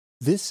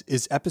This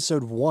is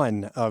episode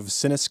 1 of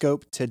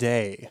Cinescope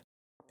Today.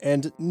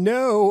 And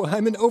no,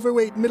 I'm an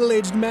overweight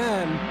middle-aged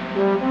man.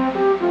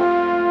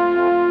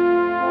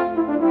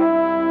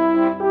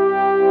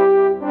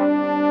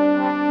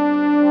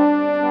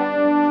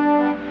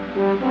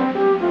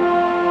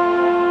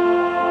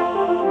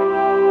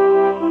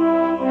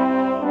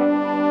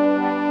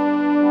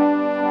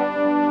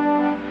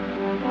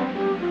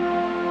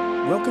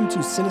 Welcome to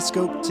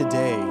Cinescope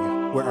Today,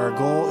 where our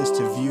goal is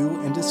to view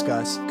and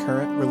discuss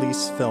current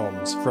release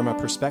films from a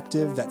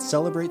perspective that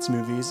celebrates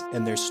movies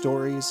and their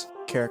stories,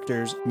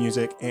 characters,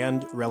 music,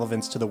 and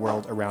relevance to the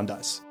world around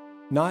us.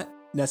 Not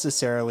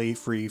necessarily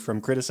free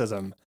from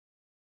criticism.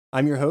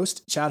 I'm your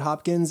host, Chad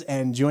Hopkins,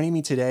 and joining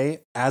me today,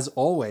 as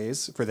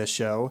always for this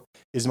show,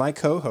 is my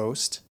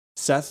co-host,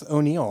 Seth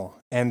O'Neill,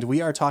 and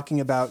we are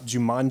talking about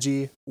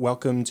Jumanji,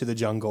 Welcome to the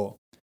Jungle.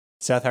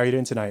 Seth, how are you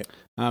doing tonight?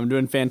 I'm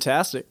doing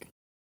fantastic.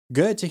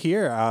 Good to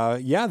hear.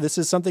 This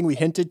is something we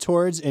hinted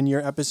towards in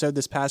your episode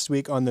this past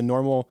week on the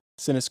normal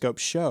Cinescope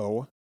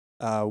show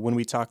when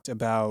we talked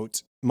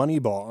about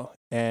Moneyball,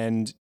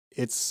 and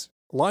it's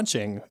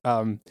launching.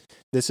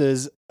 This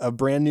is a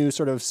brand new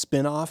sort of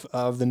spin-off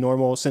of the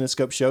normal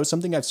Cinescope show,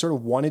 something I've sort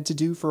of wanted to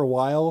do for a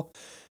while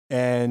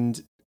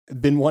and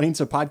been wanting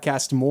to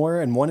podcast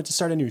more and wanted to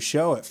start a new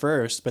show at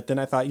first, but then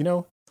I thought,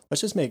 let's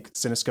just make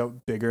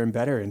Cinescope bigger and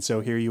better. And so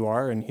here you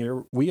are, and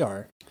here we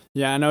are.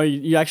 Yeah, I know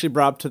you actually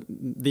brought up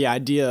the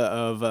idea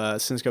of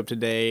Cinescope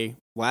Today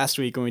last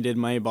week when we did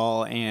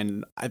Moneyball,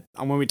 and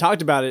when we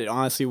talked about it,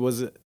 honestly,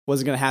 wasn't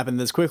going to happen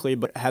this quickly,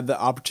 but had the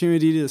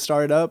opportunity to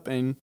start it up,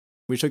 and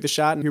we took the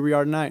shot, and here we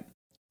are tonight.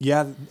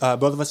 Yeah,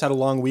 both of us had a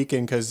long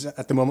weekend because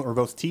at the moment we're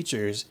both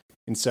teachers,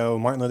 and so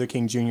Martin Luther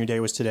King Jr.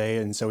 Day was today,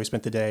 and so we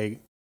spent the day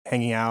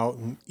hanging out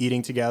and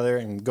eating together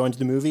and going to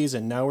the movies,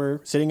 and now we're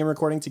sitting and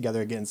recording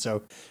together again.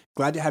 So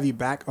glad to have you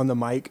back on the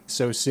mic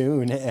so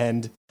soon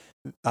and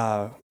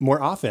more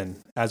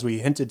often, as we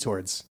hinted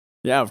towards.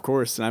 Yeah, of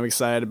course. And I'm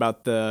excited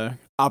about the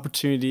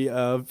opportunity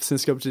of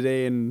Cinescope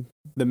Today and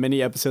the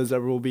many episodes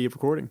that we'll be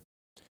recording.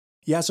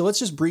 Yeah, so let's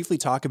just briefly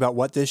talk about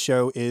what this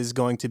show is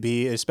going to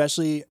be,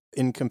 especially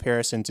in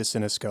comparison to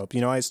Cinescope.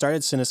 I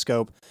started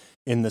Cinescope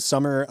in the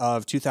summer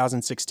of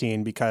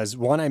 2016 because,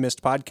 one, I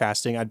missed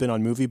podcasting. I'd been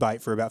on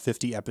MovieBite for about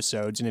 50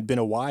 episodes, and it'd been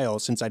a while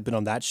since I'd been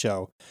on that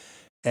show.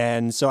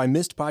 And so I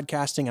missed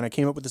podcasting, and I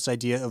came up with this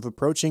idea of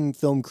approaching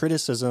film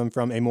criticism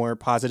from a more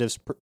positive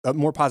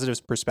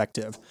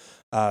perspective.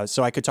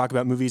 So I could talk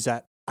about movies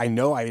that I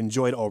know I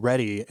enjoyed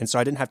already, and so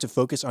I didn't have to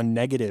focus on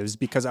negatives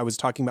because I was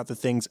talking about the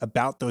things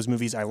about those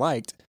movies I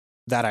liked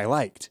that I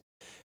liked.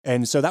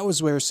 And so that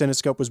was where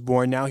Cinescope was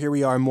born. Now here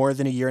we are more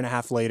than a year and a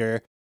half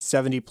later,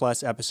 70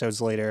 plus episodes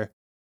later,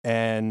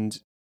 and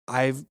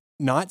I've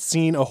not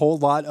seen a whole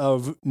lot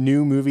of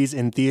new movies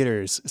in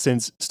theaters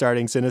since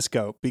starting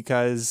Cinescope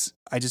because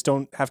I just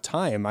don't have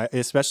time,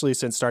 especially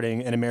since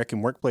starting an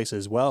American Workplace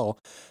as well.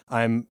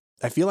 I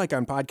feel like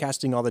I'm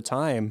podcasting all the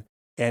time,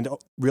 and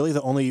really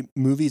the only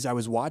movies I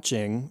was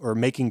watching or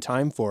making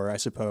time for, I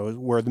suppose,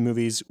 were the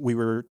movies we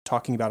were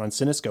talking about on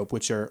Cinescope,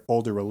 which are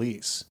older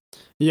release.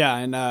 Yeah,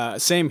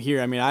 and same here.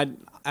 I mean,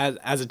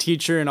 as a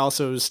teacher and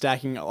also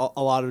stacking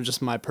a lot of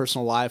just my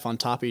personal life on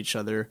top of each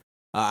other,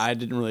 I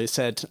didn't really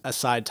set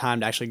aside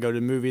time to actually go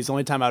to movies. The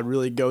only time I'd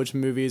really go to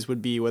movies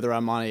would be whether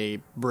I'm on a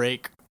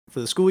break for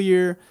the school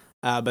year.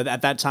 But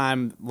at that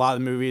time, a lot of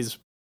the movies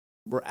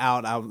were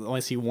out. I would only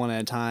see one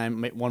at a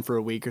time, one for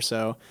a week or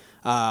so.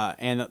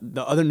 And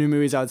the other new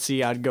movies I would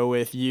see, I'd go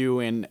with you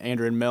and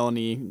Andrew and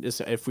Melanie.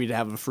 Just if we'd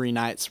have a free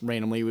nights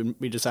randomly,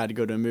 we decide to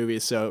go to a movie.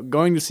 So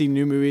going to see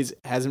new movies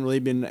hasn't really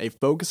been a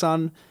focus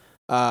on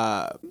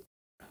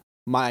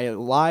my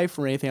life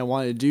or anything I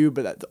wanted to do,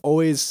 but I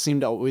always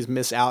seemed to always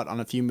miss out on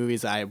a few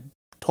movies that I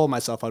told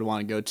myself I'd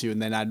want to go to,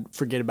 and then I'd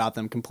forget about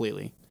them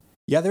completely.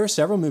 Yeah, there were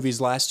several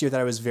movies last year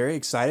that I was very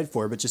excited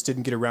for, but just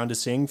didn't get around to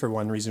seeing for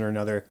one reason or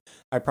another.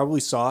 I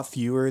probably saw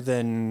fewer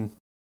than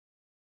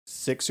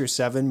 6 or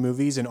 7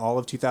 movies in all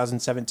of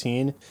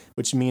 2017,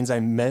 which means I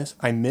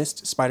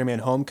missed Spider-Man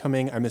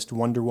Homecoming, I missed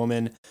Wonder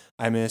Woman,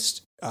 I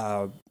missed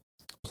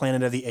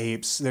Planet of the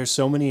Apes. There's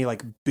so many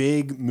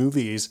big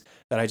movies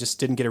that I just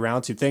didn't get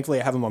around to. Thankfully,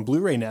 I have them on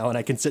Blu-ray now and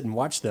I can sit and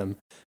watch them,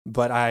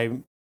 but I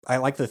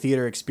like the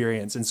theater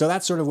experience. And so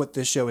that's sort of what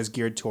this show is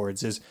geared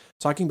towards, is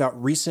talking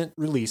about recent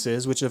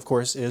releases, which of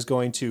course is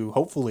going to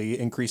hopefully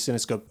increase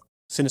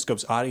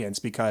Cinescope's audience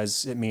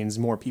because it means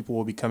more people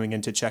will be coming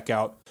in to check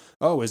out,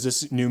 is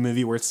this new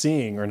movie worth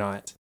seeing or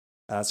not?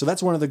 So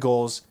that's one of the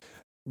goals.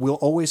 We'll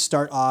always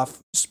start off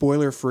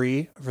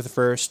spoiler-free for the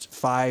first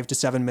 5 to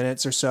 7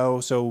 minutes or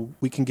so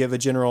we can give a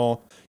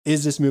general,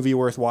 is this movie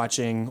worth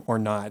watching or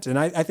not? And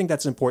I think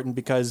that's important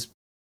because,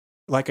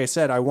 like I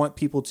said, I want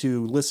people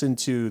to listen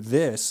to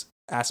this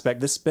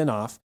aspect, this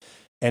spinoff,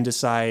 and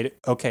decide,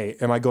 okay,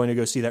 am I going to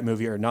go see that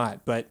movie or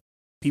not? But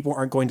people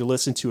aren't going to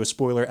listen to a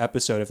spoiler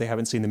episode if they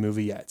haven't seen the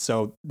movie yet.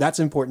 So that's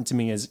important to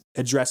me, is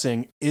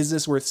addressing, is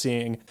this worth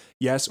seeing,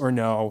 yes or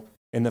no,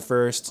 in the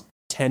first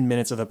 10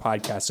 minutes of the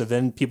podcast. So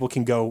then people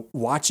can go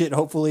watch it,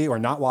 hopefully, or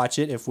not watch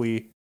it if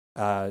we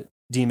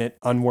deem it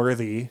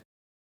unworthy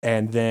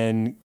and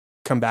then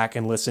come back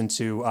and listen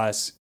to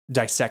us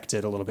dissect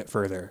it a little bit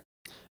further.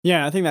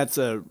 Yeah, I think that's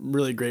a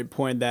really great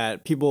point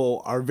that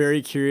people are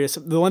very curious.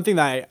 The one thing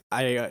that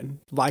I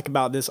like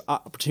about this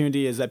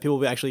opportunity is that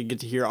people actually get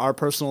to hear our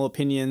personal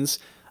opinions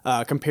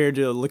compared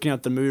to looking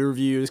at the movie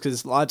reviews.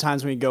 Because a lot of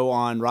times when we go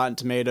on Rotten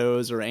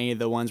Tomatoes or any of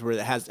the ones where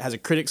it has a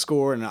critic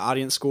score and an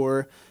audience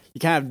score, you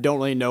kind of don't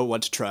really know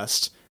what to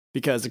trust.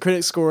 Because the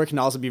critic score can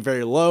also be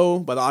very low,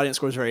 but the audience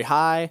score is very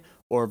high,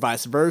 or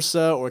vice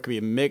versa, or it could be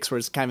a mix where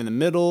it's kind of in the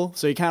middle.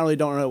 So you kind of really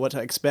don't know what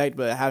to expect,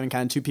 but having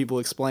kind of two people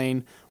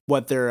explain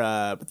what their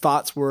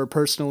thoughts were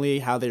personally,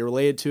 how they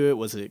related to it,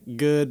 was it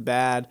good,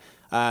 bad,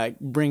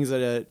 brings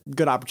a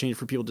good opportunity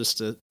for people just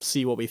to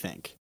see what we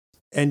think.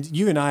 And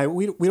you and I,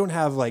 we don't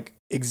have like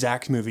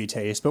exact movie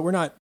taste, but we're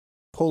not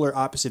polar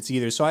opposites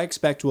either. So I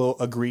expect we'll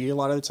agree a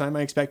lot of the time.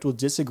 I expect we'll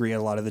disagree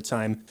a lot of the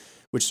time,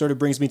 which sort of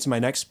brings me to my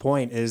next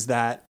point is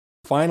that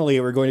finally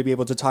we're going to be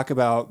able to talk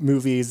about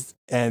movies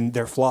and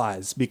their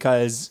flaws,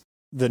 because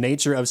the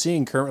nature of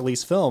seeing current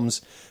release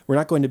films, we're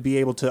not going to be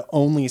able to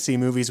only see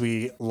movies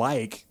we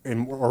like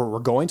or we're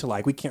going to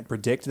like. We can't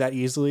predict that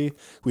easily.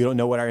 We don't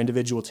know what our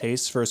individual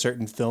tastes for a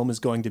certain film is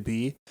going to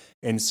be.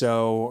 And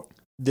so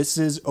this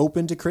is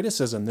open to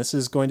criticism. This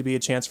is going to be a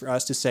chance for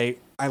us to say,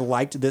 I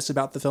liked this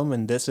about the film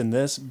and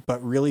this,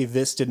 but really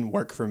this didn't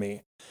work for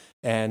me.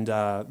 And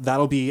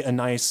that'll be a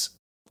nice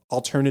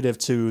alternative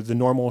to the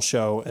normal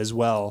show as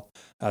well.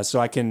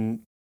 So I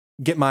can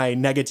get my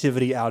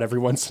negativity out every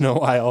once in a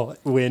while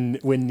when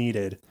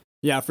needed.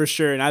 Yeah, for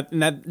sure.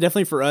 And that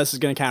definitely for us is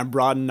going to kind of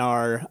broaden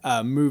our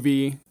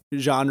movie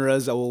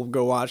genres that we'll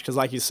go watch. Because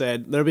like you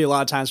said, there'll be a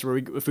lot of times where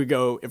if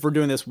we're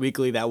doing this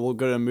weekly, that we'll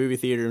go to a movie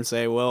theater and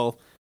say, well,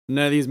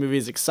 none of these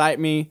movies excite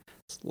me.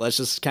 Let's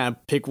just kind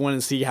of pick one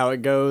and see how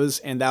it goes.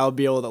 And that'll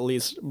be able to at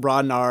least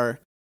broaden our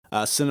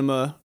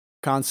cinema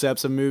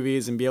concepts of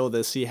movies and be able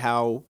to see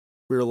how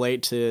we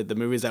relate to the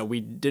movies that we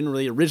didn't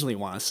really originally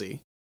want to see.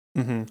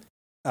 Mm-hmm.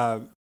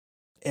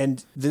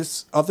 And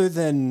this, other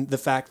than the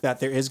fact that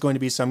there is going to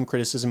be some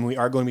criticism, we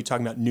are going to be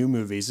talking about new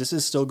movies. This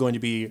is still going to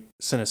be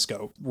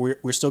Cinescope.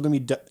 We're still going to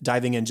be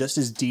diving in just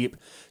as deep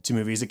to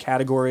movies. The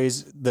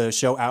categories, the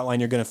show outline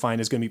you're going to find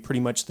is going to be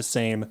pretty much the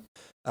same,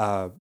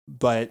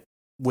 but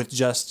with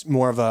just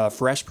more of a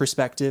fresh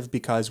perspective,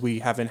 because we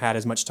haven't had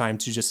as much time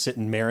to just sit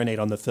and marinate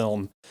on the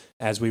film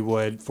as we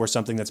would for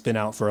something that's been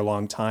out for a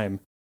long time.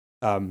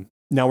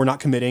 Now, we're not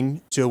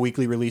committing to a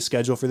weekly release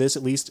schedule for this,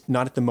 at least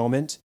not at the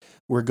moment.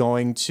 We're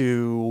going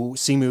to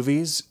see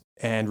movies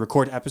and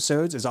record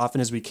episodes as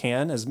often as we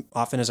can, as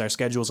often as our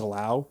schedules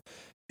allow.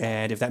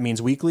 And if that means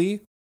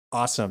weekly,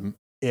 awesome.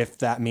 If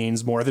that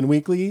means more than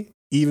weekly,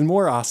 even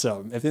more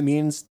awesome. If it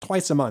means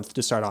twice a month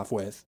to start off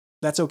with,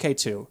 that's okay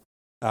too.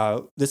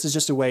 This is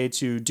just a way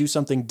to do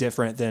something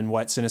different than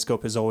what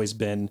Cinescope has always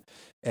been.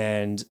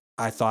 And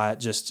I thought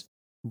just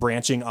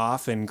branching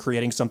off and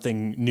creating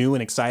something new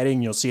and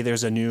exciting. You'll see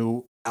there's a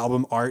new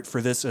album art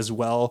for this as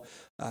well.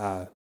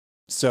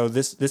 So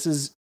this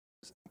is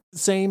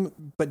same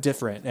but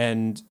different.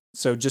 And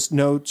so just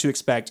know to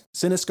expect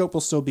Cinescope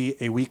will still be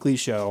a weekly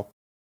show.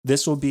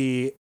 This will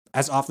be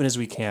as often as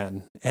we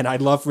can. And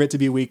I'd love for it to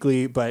be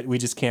weekly, but we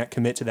just can't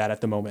commit to that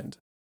at the moment.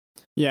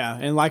 Yeah,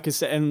 and like I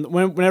said, and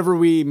whenever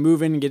we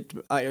move in and get,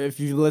 if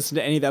you listen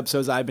to any of the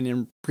episodes I've been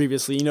in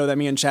previously, you know that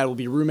me and Chad will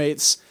be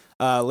roommates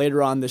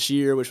later on this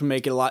year, which will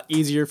make it a lot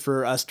easier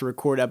for us to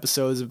record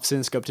episodes of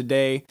Cinescope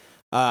Today,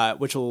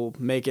 which will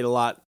make it a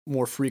lot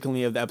more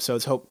frequently of the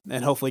episodes,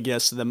 and hopefully get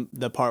us to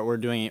the part where we're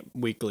doing it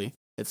weekly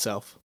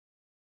itself.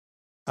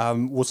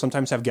 We'll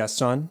sometimes have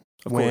guests on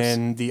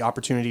when the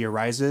opportunity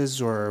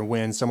arises or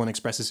when someone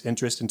expresses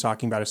interest in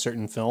talking about a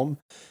certain film.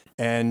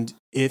 And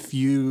if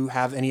you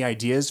have any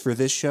ideas for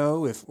this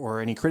show,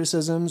 or any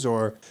criticisms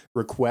or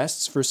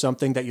requests for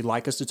something that you'd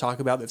like us to talk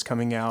about that's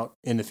coming out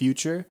in the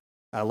future,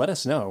 let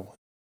us know.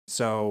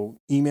 So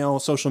email,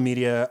 social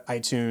media,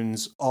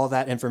 iTunes, all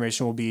that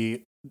information will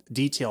be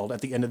detailed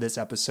at the end of this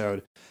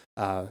episode.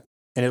 And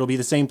it'll be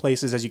the same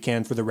places as you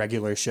can for the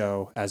regular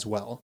show as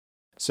well.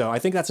 So I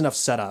think that's enough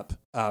setup.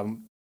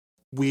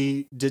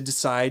 We did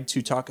decide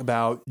to talk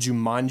about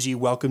Jumanji: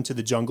 Welcome to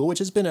the Jungle, which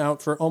has been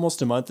out for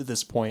almost a month at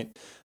this point,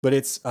 but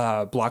it's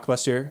a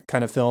blockbuster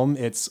kind of film.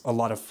 It's a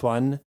lot of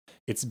fun.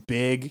 It's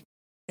big.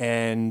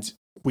 And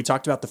we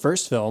talked about the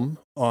first film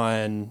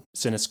on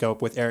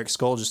Cinescope with Eric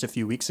Skoll just a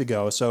few weeks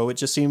ago. So it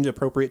just seemed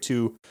appropriate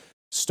to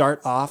start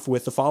off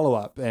with the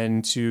follow-up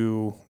and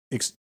to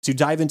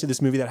dive into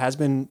this movie that has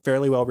been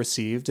fairly well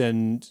received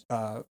and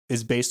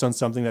is based on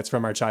something that's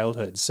from our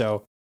childhood.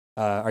 So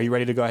are you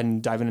ready to go ahead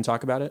and dive in and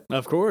talk about it?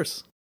 Of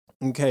course.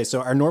 Okay,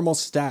 so our normal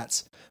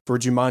stats for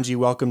Jumanji: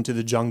 Welcome to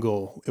the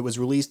Jungle. It was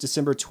released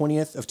December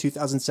 20th of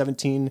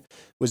 2017,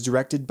 was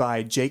directed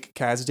by Jake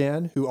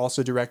Kasdan, who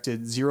also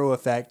directed Zero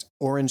Effect,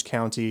 Orange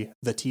County,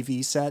 The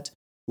TV Set,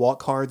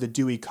 Walk Hard, The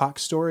Dewey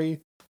Cox Story,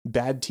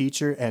 Bad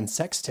Teacher, and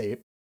Sex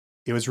Tape.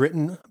 It was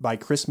written by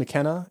Chris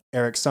McKenna,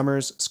 Eric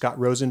Summers, Scott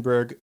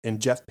Rosenberg, and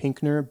Jeff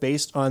Pinkner,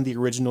 based on the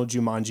original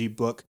Jumanji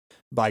book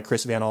by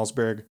Chris Van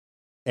Allsburg,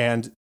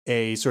 and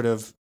a sort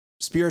of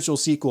spiritual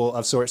sequel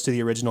of sorts to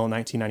the original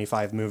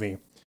 1995 movie.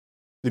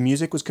 The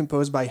music was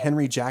composed by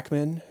Henry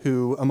Jackman,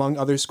 who, among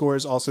other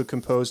scores, also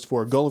composed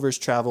for Gulliver's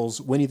Travels,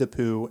 Winnie the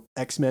Pooh,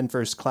 X-Men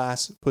First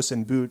Class, Puss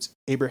in Boots,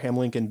 Abraham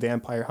Lincoln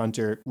Vampire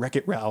Hunter,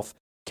 Wreck-It Ralph,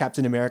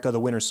 Captain America the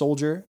Winter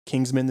Soldier,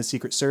 Kingsman the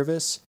Secret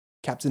Service,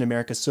 Captain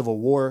America Civil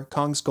War,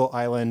 Kong Skull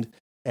Island,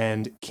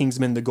 and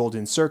Kingsman the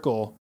Golden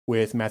Circle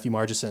with Matthew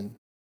Margeson.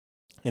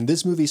 And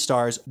this movie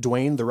stars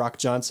Dwayne The Rock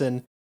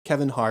Johnson,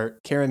 Kevin Hart,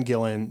 Karen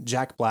Gillan,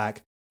 Jack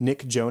Black,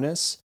 Nick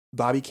Jonas,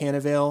 Bobby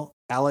Cannavale,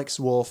 Alex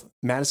Wolff,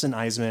 Madison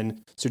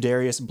Eisman,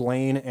 Serdarius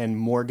Blaine, and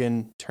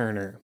Morgan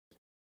Turner.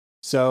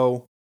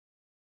 So,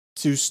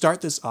 to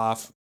start this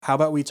off, how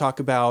about we talk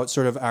about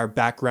sort of our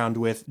background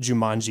with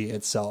Jumanji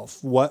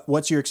itself?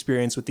 What's your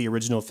experience with the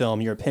original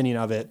film, your opinion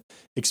of it,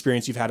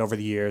 experience you've had over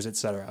the years,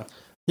 etc.?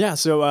 Yeah,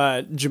 so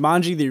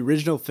Jumanji, the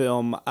original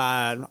film,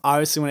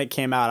 obviously when it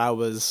came out,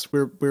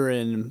 we were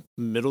in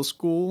middle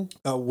school.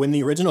 When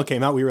the original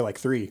came out, we were like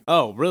 3.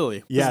 Oh,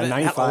 really? Yeah,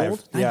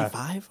 95. Yeah.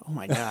 95? Oh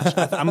my gosh.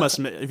 I must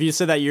admit, if you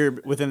said that year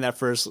within that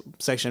first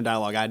section of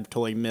dialogue, I'd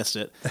totally missed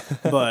it.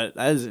 But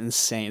that is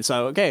insane.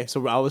 So, okay,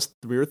 so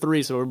we were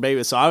 3, so we were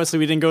babies. So obviously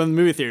we didn't go in the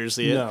movie theater to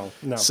see it.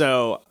 No.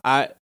 So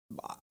I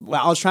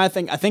was trying to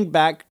think. I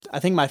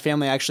think my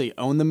family actually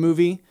owned the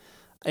movie.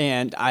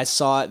 And I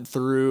saw it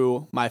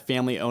through my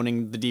family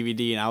owning the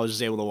DVD, and I was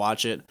just able to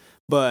watch it.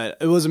 But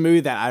it was a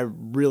movie that I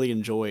really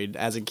enjoyed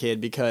as a kid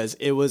because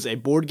it was a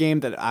board game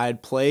that I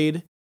had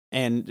played,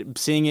 and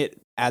seeing it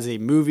as a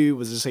movie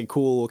was just a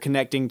cool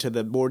connecting to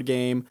the board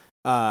game.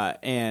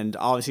 And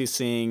obviously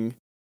seeing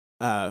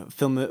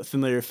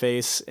familiar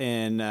face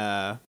in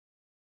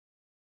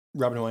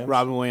Robin Williams.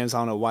 Robin Williams. I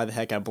don't know why the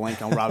heck I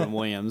blanked on Robin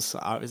Williams.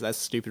 That's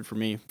stupid for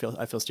me.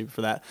 I feel stupid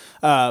for that.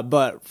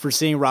 But for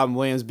seeing Robin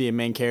Williams be a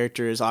main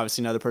character is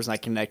obviously another person I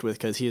connect with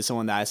because he is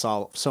someone that I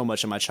saw so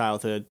much in my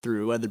childhood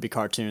through whether it be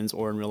cartoons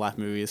or in real life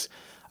movies.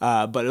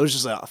 But it was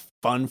just a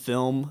fun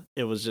film.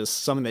 It was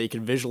just something that you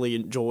could visually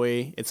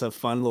enjoy. It's a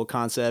fun little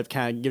concept.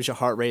 Kind of gives you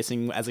heart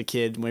racing as a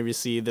kid whenever you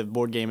see the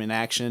board game in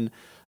action.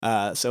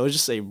 So it was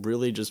just a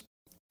really just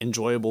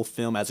enjoyable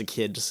film as a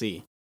kid to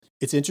see.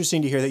 It's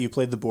interesting to hear that you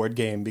played the board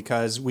game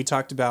because we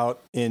talked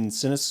about in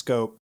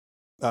Cinescope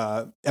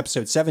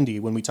episode 70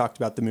 when we talked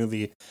about the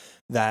movie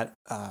that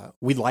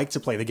we'd like to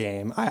play the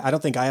game. I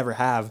don't think I ever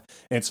have.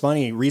 And it's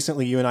funny,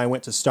 recently you and I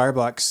went to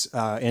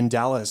Starbucks in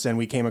Dallas and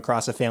we came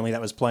across a family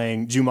that was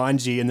playing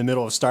Jumanji in the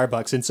middle of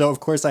Starbucks. And so, of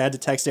course, I had to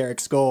text Eric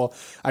Skoll.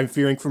 I'm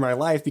fearing for my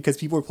life because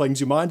people were playing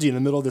Jumanji in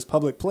the middle of this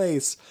public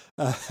place.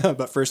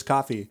 But first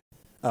coffee.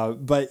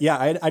 But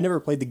yeah, I never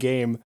played the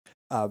game.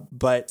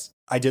 But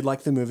I did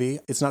like the movie.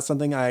 It's not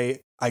something I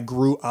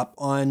grew up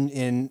on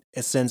in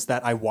a sense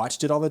that I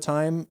watched it all the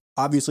time.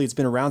 Obviously, it's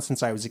been around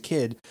since I was a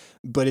kid,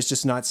 but it's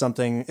just not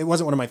something, it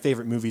wasn't one of my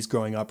favorite movies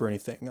growing up or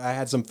anything. I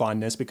had some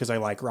fondness because I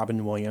like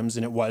Robin Williams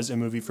and it was a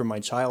movie from my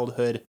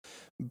childhood,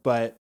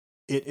 but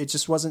it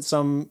just wasn't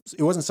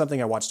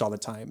something I watched all the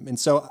time. And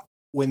so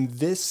when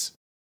this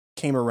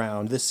came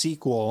around, this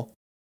sequel,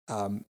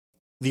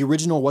 the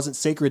original wasn't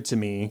sacred to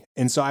me.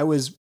 And so I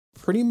was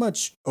pretty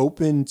much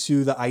open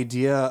to the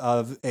idea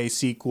of a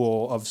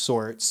sequel of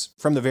sorts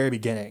from the very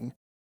beginning.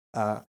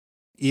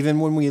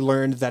 Even when we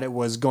learned that it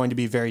was going to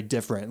be very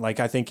different. Like,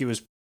 I think it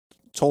was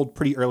told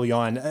pretty early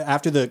on,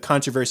 after the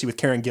controversy with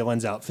Karen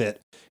Gillan's outfit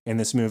in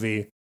this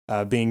movie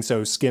being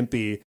so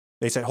skimpy,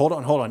 they said, hold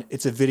on,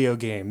 it's a video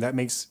game. That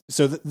makes,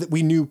 so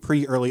we knew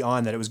pretty early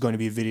on that it was going to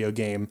be a video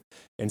game.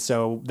 And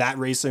so that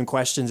raised some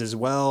questions as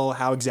well.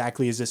 How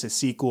exactly is this a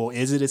sequel?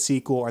 Is it a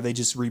sequel? Are they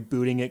just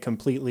rebooting it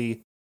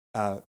completely?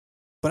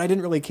 But I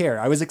didn't really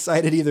care. I was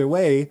excited either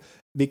way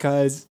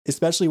because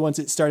especially once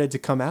it started to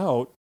come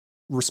out,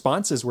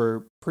 responses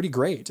were pretty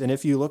great. And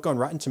if you look on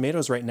Rotten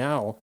Tomatoes right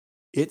now,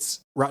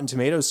 its Rotten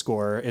Tomatoes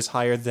score is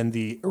higher than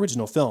the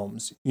original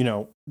films. You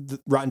know,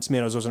 Rotten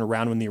Tomatoes wasn't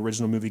around when the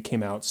original movie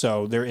came out,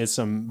 so there is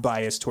some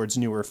bias towards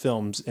newer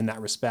films in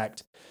that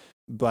respect.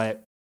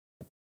 But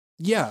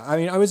yeah, I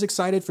mean, I was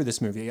excited for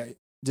this movie. I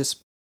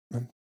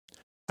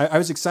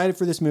was excited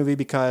for this movie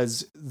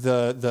because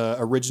the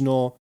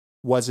original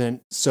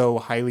wasn't so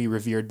highly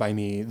revered by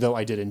me, though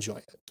I did enjoy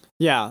it.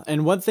 Yeah,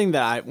 and one thing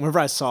that whenever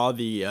I saw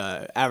the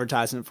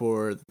advertisement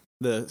for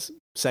the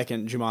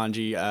second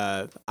Jumanji,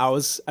 I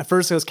was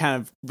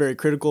kind of very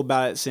critical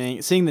about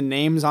it. Seeing the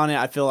names on it,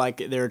 I feel like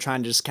they were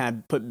trying to just kind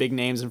of put big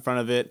names in front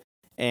of it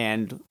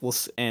and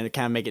kind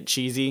of make it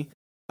cheesy.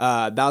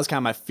 That was kind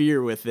of my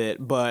fear with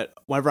it. But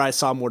whenever I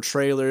saw more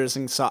trailers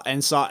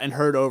and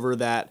heard over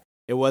that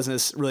it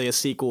wasn't really a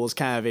sequel, it was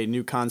kind of a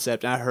new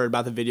concept, and I heard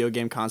about the video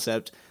game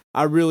concept,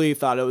 I really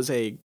thought it was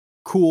a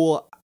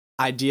cool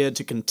idea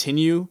to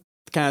continue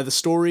kind of the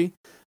story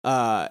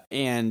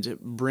and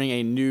bring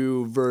a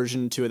new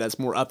version to it that's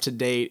more up to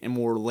date and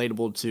more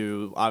relatable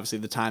to obviously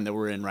the time that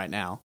we're in right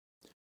now.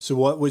 So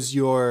what's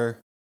your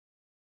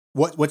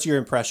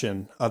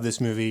impression of this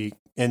movie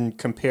and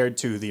compared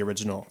to the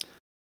original?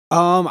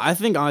 I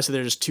think honestly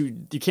they're just two,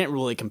 you can't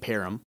really compare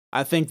them.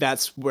 I think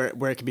that's where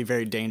it can be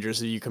very dangerous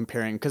of you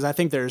comparing, because I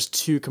think there's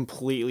two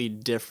completely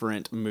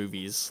different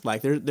movies.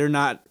 Like they're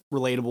not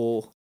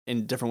relatable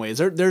in different ways.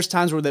 There's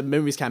times where the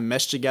movies kind of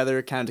mesh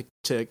together, kind of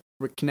to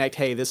connect.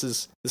 Hey, this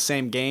is the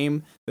same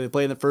game that they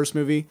played in the first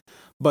movie,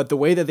 but the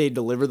way that they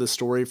deliver the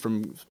story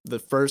from the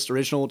first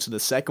original to the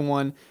second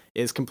one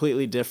is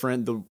completely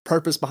different. The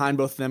purpose behind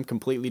both of them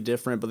completely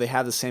different, but they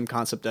have the same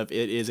concept of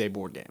it is a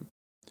board game.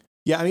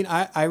 Yeah, I mean,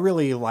 I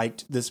really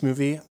liked this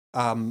movie.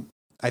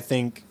 I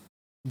think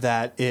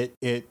that it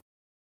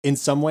in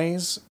some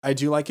ways I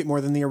do like it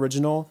more than the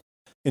original.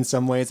 In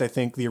some ways, I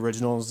think the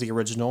original is the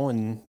original,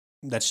 and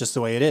that's just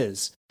the way it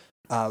is.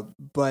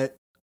 But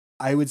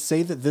I would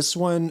say that this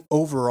one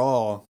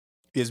overall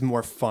is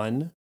more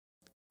fun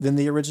than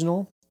the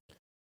original,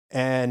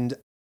 and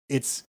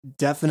it's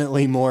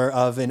definitely more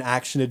of an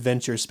action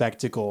adventure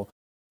spectacle.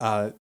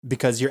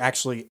 Because you're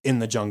actually in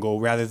the jungle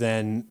rather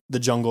than the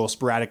jungle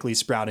sporadically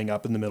sprouting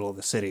up in the middle of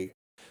the city.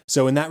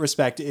 So in that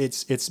respect,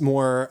 it's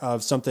more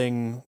of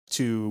something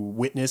to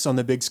witness on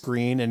the big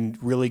screen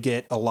and really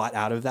get a lot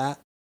out of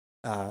that.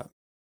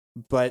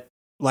 But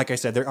like I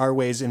said, there are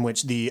ways in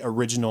which the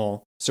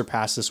original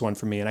surpassed this one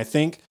for me. And I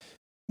think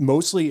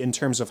mostly in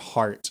terms of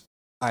heart,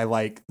 I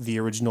like the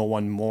original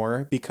one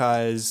more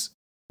because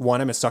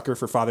one, I'm a sucker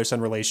for father-son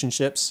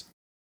relationships.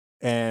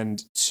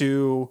 And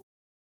two,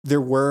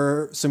 there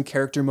were some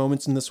character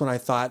moments in this one I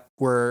thought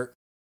were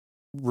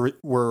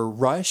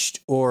rushed,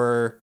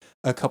 or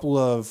a couple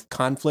of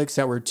conflicts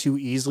that were too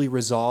easily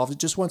resolved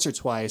just once or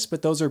twice.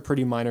 But those are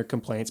pretty minor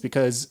complaints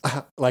because,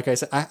 like I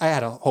said, I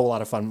had a whole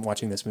lot of fun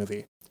watching this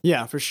movie.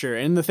 Yeah, for sure.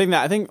 And the thing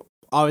that I think,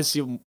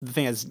 obviously, the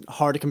thing that's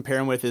hard to compare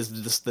them with is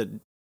just the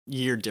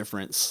year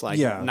difference. Like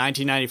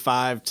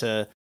 1995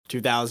 to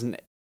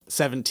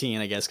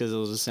 2017, I guess, because it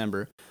was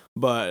December.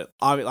 But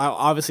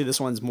obviously,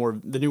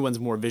 the new one's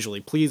more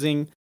visually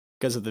pleasing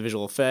because of the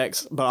visual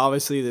effects. But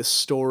obviously, this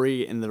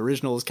story in the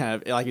original is kind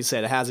of, like you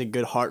said, it has a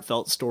good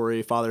heartfelt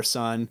story,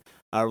 father-son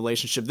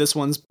relationship. This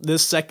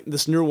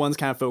newer one's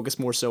kind of focused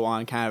more so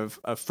on kind of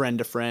a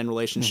friend-to-friend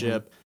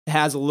relationship. Mm-hmm. It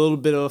has a little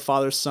bit of a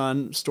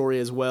father-son story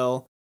as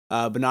well,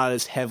 but not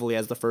as heavily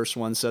as the first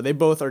one. So they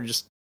both are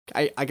just,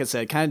 like I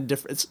said, kind of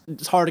different.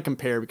 It's hard to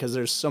compare because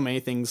there's so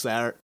many things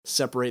that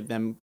separate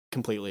them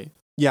completely.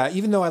 Yeah,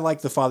 even though I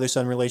like the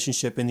father-son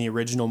relationship in the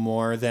original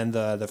more than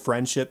the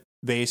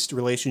friendship-based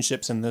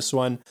relationships in this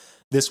one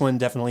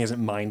definitely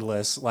isn't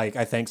mindless. Like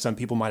I think some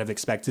people might have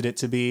expected it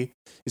to be,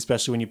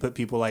 especially when you put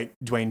people like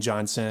Dwayne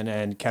Johnson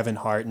and Kevin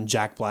Hart and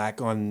Jack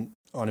Black on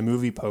a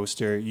movie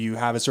poster. You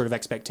have a sort of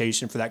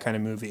expectation for that kind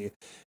of movie.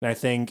 And I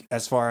think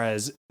as far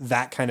as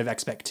that kind of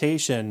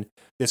expectation,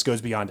 this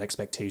goes beyond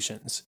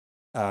expectations.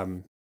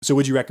 So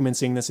would you recommend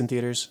seeing this in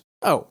theaters?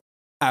 Oh,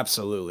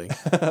 absolutely.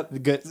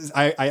 Good.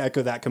 I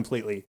echo that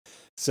completely.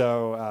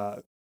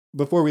 So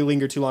before we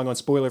linger too long on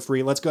spoiler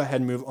free, let's go ahead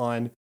and move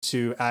on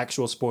to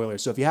actual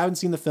spoilers. So if you haven't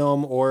seen the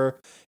film, or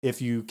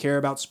if you care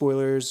about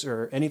spoilers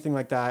or anything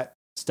like that,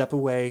 step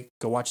away,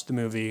 go watch the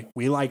movie.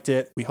 We liked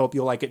it. We hope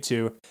you'll like it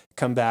too.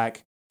 Come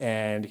back,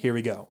 and here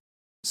we go.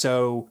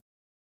 So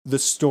the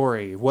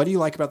story. What do you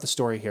like about the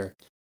story here?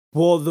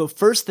 Well, the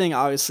first thing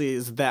obviously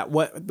is that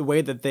the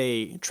way that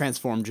they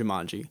transformed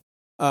Jumanji.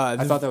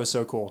 I thought that was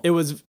so cool. It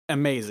was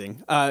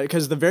amazing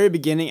because the very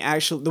beginning,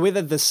 actually, the way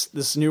that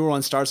this newer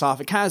one starts off,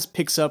 it kind of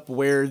picks up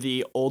where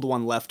the old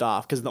one left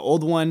off. Because the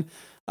old one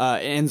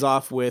ends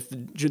off with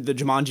the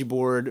Jumanji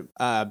board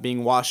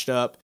being washed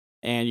up,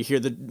 and you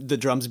hear the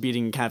drums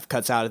beating, and kind of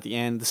cuts out at the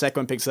end. The second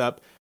one picks up,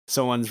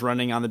 someone's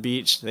running on the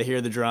beach. They hear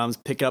the drums,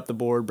 pick up the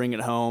board, bring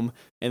it home,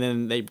 and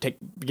then they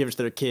give it to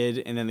their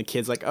kid. And then the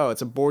kid's like, "Oh,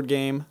 it's a board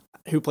game.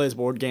 Who plays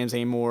board games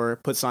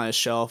anymore?" Puts it on his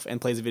shelf and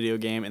plays a video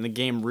game, and the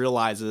game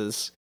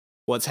realizes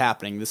what's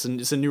happening.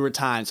 It's a newer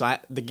time, so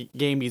the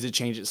game needs to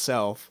change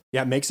itself.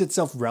 Yeah, it makes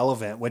itself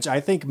relevant, which I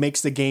think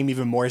makes the game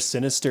even more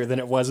sinister than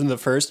it was in the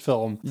first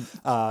film.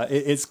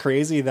 It's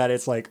crazy that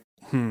it's like,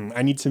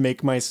 I need to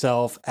make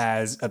myself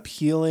as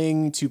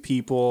appealing to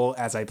people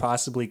as I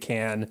possibly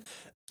can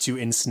to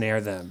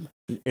ensnare them.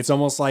 It's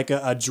almost like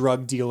a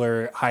drug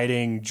dealer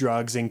hiding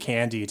drugs and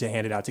candy to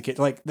hand it out to kids.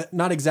 Like,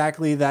 not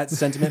exactly that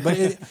sentiment,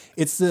 but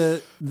it's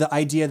the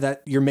idea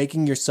that you're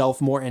making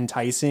yourself more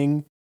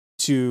enticing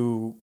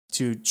to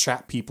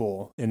trap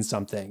people in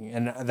something.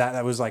 And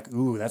that was like,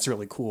 ooh, that's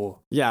really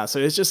cool. Yeah, so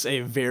it's just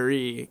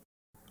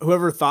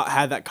whoever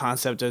had that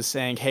concept of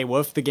saying, hey, what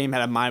if the game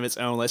had a mind of its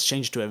own? Let's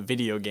change it to a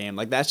video game.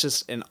 Like, that's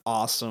just an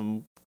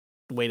awesome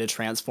way to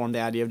transform the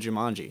idea of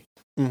Jumanji.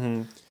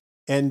 Mm-hmm.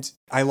 And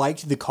I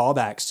liked the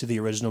callbacks to the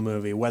original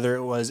movie, whether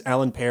it was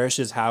Alan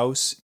Parrish's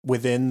house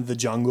within the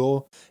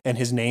jungle and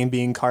his name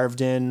being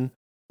carved in,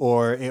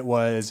 or it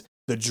was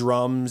the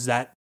drums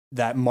that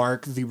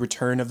mark the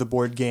return of the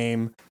board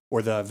game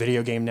or the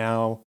video game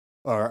now.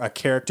 or a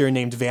character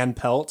named Van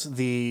Pelt.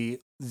 The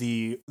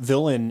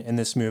villain in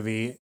this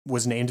movie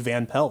was named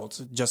Van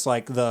Pelt, just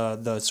like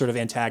the sort of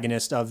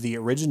antagonist of the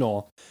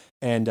original.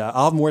 And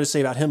I'll have more to say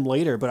about him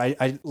later, but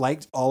I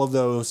liked all of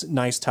those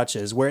nice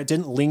touches where it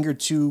didn't linger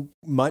too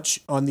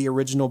much on the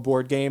original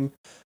board game.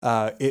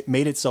 It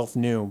made itself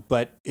new,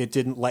 but it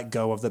didn't let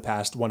go of the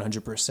past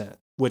 100%,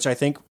 which I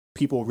think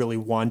people really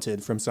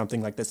wanted from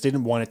something like this.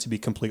 Didn't want it to be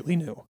completely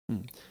new.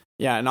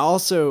 Yeah, and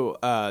also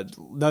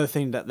another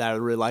thing that I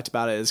really liked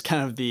about it is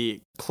kind of the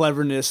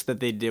cleverness that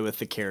they did with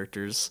the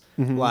characters.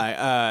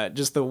 Like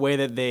just the way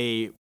that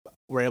they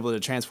were able to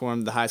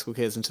transform the high school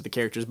kids into the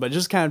characters, but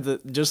just kind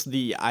of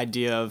the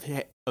idea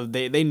of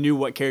they knew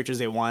what characters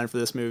they wanted for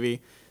this movie.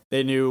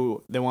 They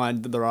knew they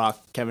wanted The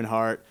Rock, Kevin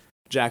Hart,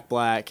 Jack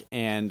Black,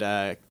 and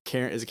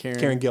Karen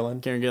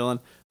Gillan. Karen Gillan.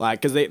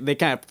 Like, because they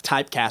kind of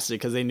typecasted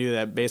because they knew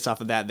that based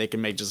off of that they could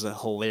make just a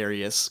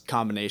hilarious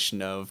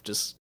combination of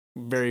just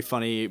very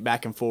funny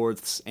back and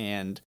forths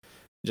and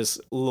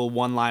just little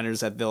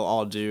one-liners that they'll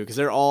all do, because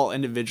they're all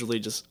individually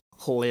just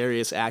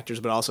hilarious actors,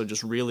 but also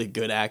just really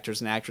good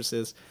actors and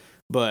actresses.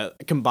 But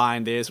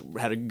combined, they just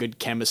had a good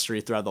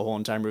chemistry throughout the whole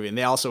entire movie, and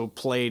they also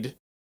played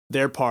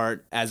their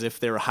part as if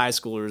they were high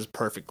schoolers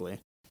perfectly.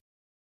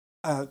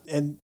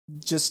 And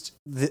just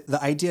the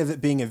idea of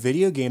it being a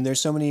video game,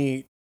 there's so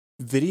many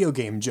video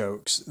game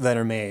jokes that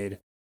are made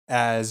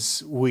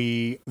as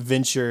we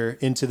venture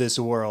into this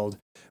world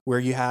where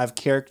you have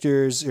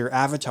characters or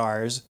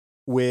avatars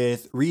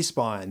with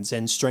respawns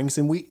and strengths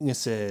and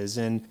weaknesses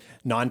and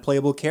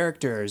non-playable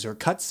characters or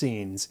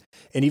cutscenes.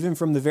 And even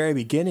from the very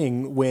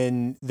beginning,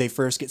 when they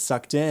first get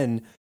sucked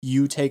in,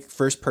 you take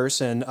first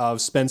person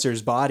of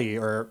Spencer's body,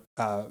 or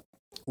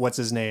what's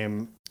his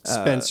name?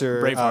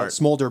 Spencer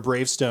Smolder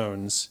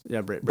Bravestone's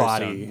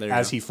body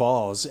as he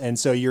falls. And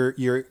so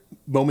you're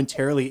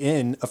momentarily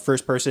in a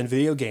first person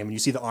video game, and you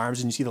see the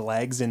arms and you see the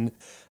legs, and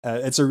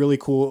it's a really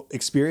cool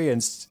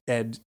experience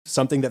and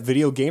something that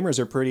video gamers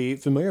are pretty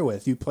familiar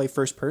with. You play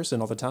first person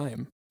all the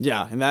time.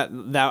 Yeah, and that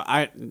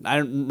I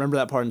didn't remember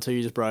that part until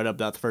you just brought it up,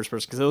 about the first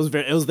person, because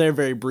it was there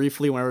very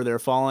briefly whenever they were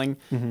falling,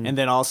 and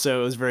then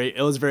also it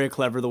was very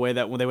clever the way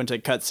that when they went to a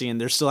cutscene,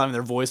 they're still having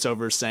their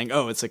voiceovers saying,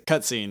 "Oh, it's a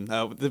cutscene.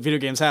 The video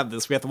games have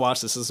this. We have to watch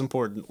this. It's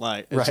important."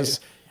 Like, it's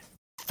just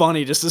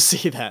funny just to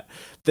see that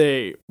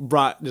they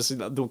brought just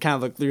the kind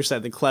of, like you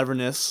said, the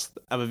cleverness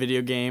of a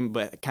video game,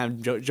 but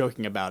kind of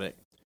joking about it.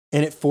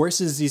 And it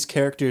forces these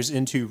characters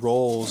into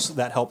roles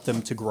that help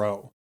them to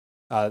grow.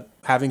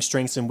 Having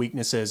strengths and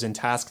weaknesses and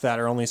tasks that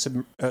are only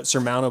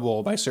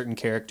surmountable by certain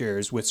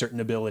characters with certain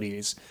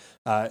abilities.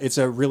 It's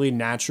a really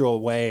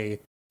natural way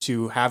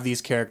to have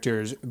these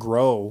characters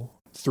grow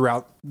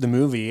throughout the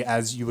movie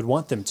as you would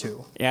want them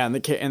to. Yeah, and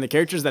the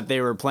characters that they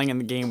were playing in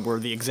the game were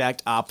the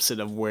exact opposite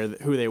of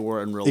who they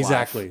were in real life.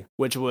 Exactly.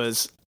 Which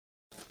was,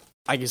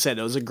 like you said,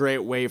 it was a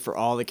great way for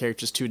all the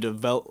characters to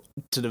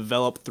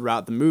develop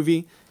throughout the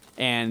movie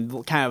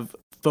and kind of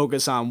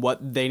focus on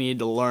what they needed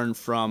to learn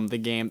from the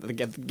game that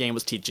the game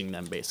was teaching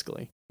them,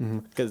 basically.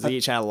 Because they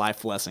each had a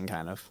life lesson,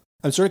 kind of.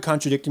 I'm sort of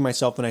contradicting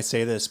myself when I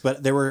say this,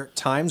 but there were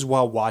times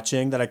while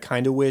watching that I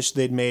kind of wish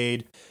they'd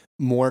made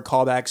more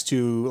callbacks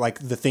to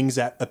like the things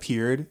that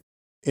appeared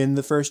in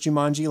the first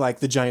Jumanji, like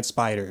the giant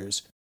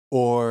spiders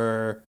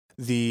or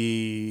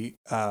the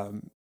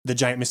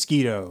giant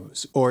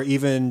mosquitoes, or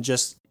even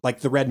just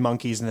like the red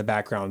monkeys in the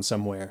background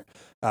somewhere.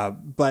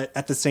 But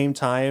at the same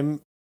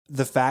time,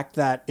 the fact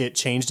that it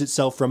changed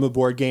itself from a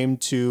board game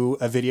to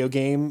a video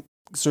game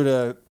sort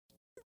of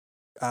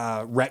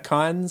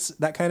retcons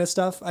that kind of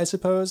stuff, I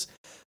suppose,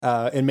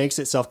 and makes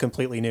itself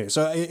completely new.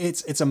 So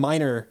it's a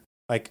minor,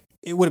 like,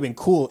 it would have been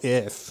cool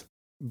if,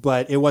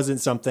 but it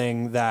wasn't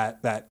something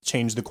that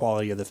changed the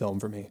quality of the film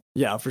for me.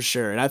 Yeah, for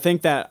sure. And I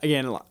think that,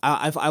 again,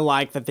 I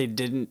like that they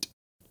didn't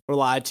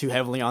rely too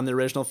heavily on the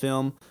original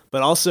film,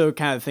 but also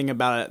kind of think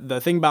about it.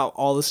 The thing about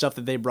all the stuff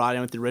that they brought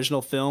in with the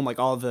original film, like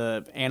all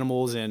the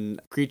animals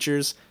and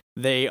creatures,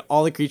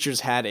 all the creatures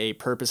had a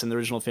purpose in the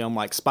original film.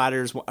 Like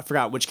spiders, I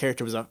forgot which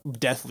character was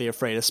deathly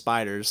afraid of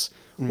spiders,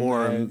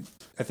 or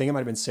I think it might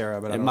have been Sarah,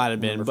 but it might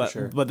have been.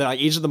 But like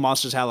each of the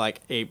monsters had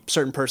like a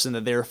certain person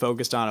that they were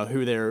focused on, of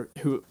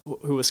who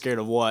was scared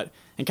of what,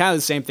 and kind of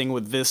the same thing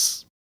with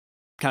this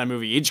kind of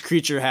movie. Each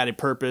creature had a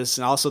purpose,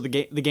 and also the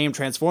game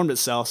transformed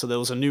itself, so there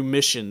was a new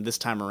mission this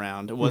time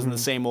around. It wasn't the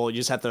same old,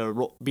 you just have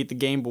to beat the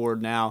game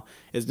board. Now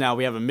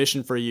we have a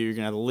mission for you. You're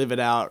gonna have to live it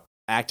out,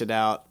 act it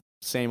out.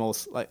 Same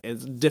old, like,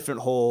 it's a different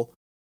whole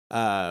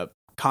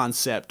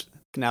concept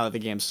now that the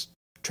game's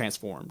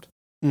transformed.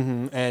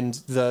 And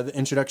the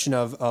introduction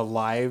of a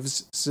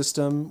lives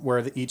system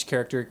where each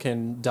character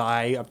can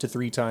die up to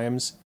 3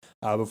 times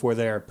before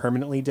they are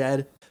permanently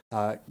dead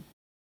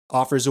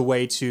offers a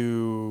way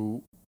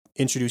to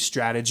introduce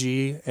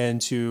strategy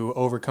and to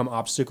overcome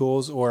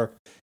obstacles. Or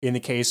in the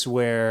case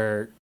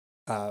where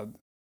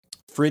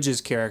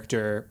Fridge's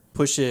character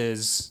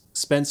pushes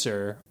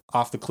Spencer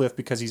off the cliff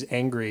because he's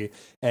angry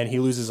and he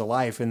loses a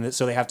life, and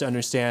so they have to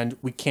understand,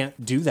 we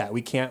can't do that.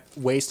 We can't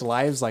waste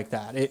lives like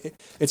that.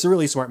 It's a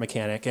really smart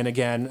mechanic, and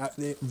again,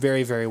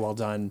 very, very well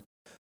done.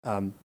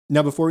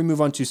 Now, before we move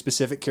on to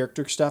specific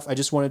character stuff, I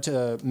just wanted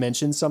to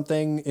mention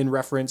something in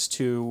reference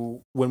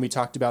to when we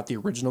talked about the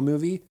original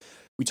movie.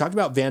 We talked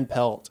about Van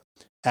Pelt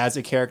as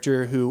a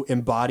character who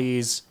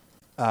embodies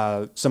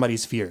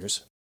somebody's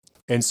fears.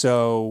 And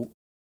so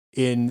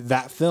in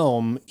that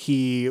film,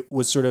 he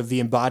was sort of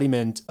the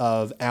embodiment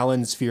of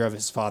Alan's fear of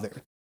his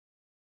father.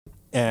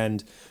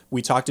 And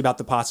we talked about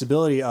the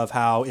possibility of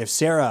how if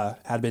Sarah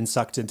had been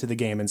sucked into the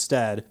game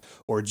instead,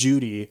 or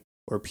Judy,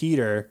 or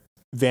Peter,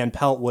 Van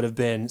Pelt would have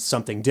been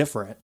something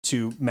different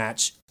to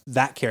match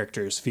that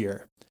character's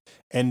fear.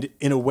 And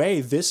in a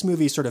way, this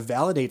movie sort of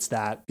validates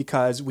that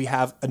because we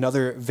have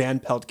another Van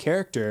Pelt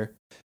character,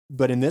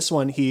 but in this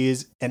one,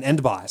 he's an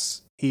end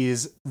boss.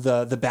 He's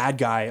the bad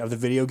guy of the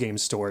video game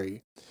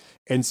story.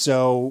 And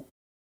so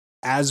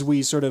as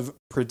we sort of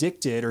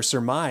predicted or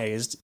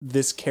surmised,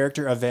 this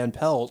character of Van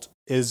Pelt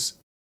is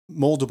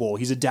moldable.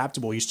 He's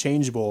adaptable. He's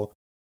changeable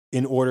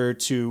in order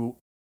to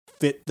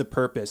fit the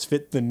purpose,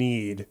 fit the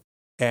need.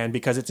 And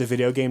because it's a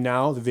video game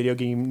now, the video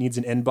game needs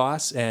an end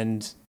boss,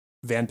 and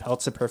Van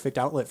Pelt's a perfect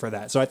outlet for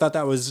that. So I thought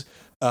that was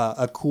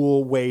a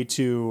cool way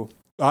to.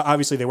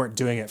 Obviously, they weren't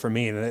doing it for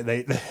me.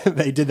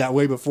 They did that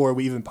way before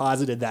we even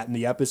posited that in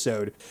the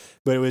episode.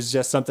 But it was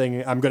just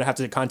something I'm going to have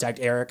to contact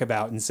Eric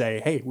about and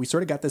say, hey, we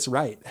sort of got this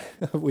right.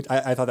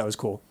 I thought that was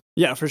cool.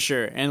 Yeah, for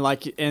sure. And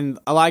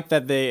I like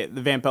that the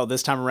Van Pelt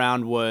this time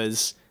around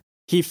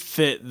he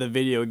fit the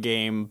video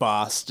game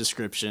boss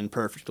description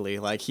perfectly.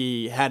 Like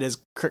he had his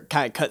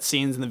cut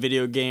scenes in the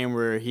video game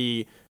where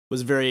he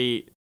was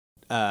very,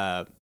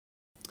 what's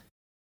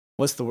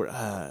the word?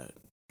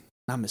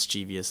 Not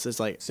mischievous. It's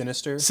like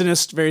sinister,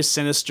 very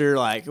sinister.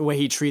 Like the way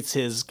he treats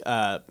his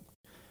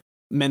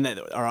men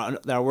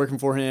that are working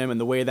for him, and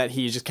the way that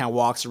he just kind of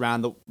walks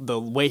around, the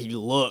way he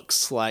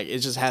looks, like it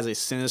just has a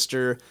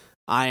sinister.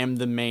 I am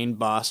the main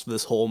boss for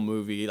this whole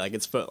movie. Like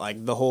it's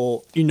like the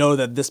whole,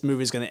 that this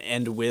movie is going to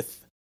end with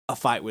a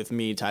fight with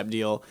me type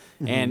deal.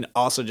 Mm-hmm. And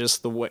also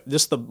just the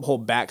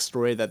whole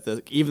backstory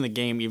that even the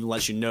game even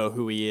lets you know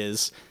who he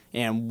is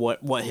and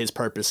what his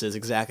purpose is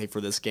exactly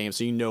for this game.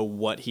 So you know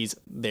what he's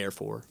there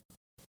for.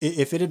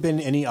 If it had been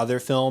any other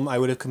film, I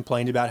would have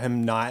complained about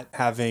him not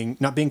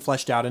being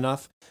fleshed out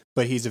enough,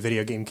 but he's a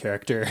video game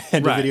character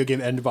and a video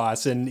game end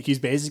boss, and he's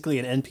basically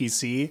an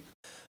NPC.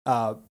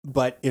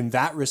 But in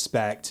that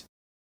respect,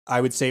 I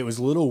would say it was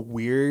a little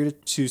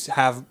weird to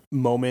have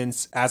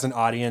moments as an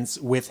audience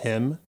with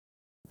him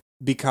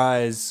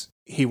because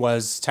he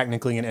was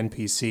technically an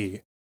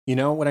NPC. You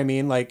know what I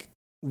mean? Like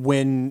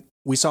when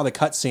we saw the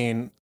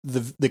cutscene,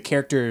 the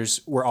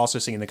characters were also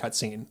seeing the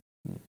cutscene.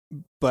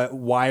 But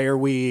why are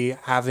we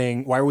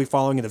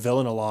following the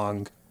villain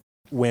along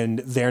when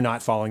they're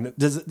not following?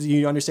 Do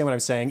you understand what I'm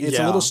saying? It's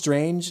a little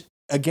strange.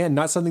 Again,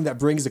 not something that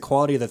brings the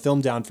quality of the film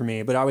down for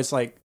me, but I was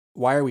like,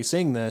 why are we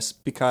seeing this?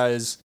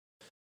 Because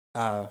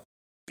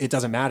it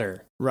doesn't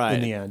matter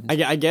in the end.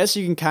 I guess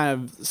you can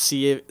kind of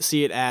see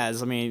it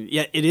as, I mean,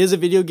 yeah, it is a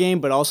video game,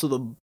 but also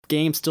the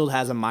game still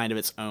has a mind of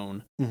its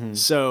own. Mm-hmm.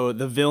 So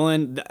the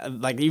villain,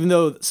 like even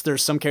though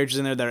there's some characters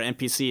in there that are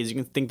NPCs, you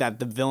can think that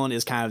the villain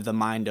is kind of the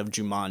mind of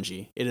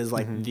Jumanji. It is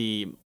like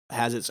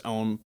has its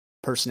own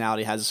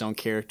personality, has its own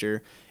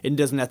character. It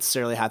doesn't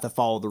necessarily have to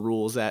follow the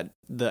rules that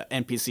the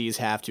NPCs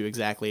have to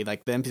exactly.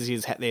 Like the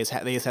NPCs,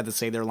 they just have to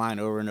say their line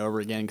over and over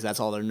again because that's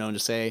all they're known to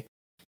say.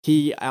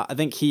 I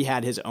think he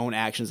had his own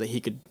actions that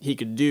he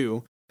could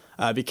do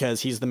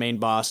because he's the main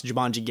boss.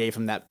 Jumanji gave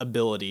him that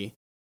ability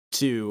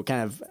to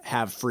kind of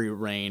have free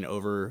reign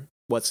over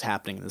what's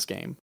happening in this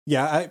game.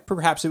 Yeah,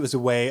 perhaps it was a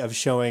way of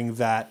showing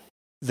that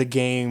the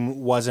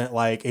game wasn't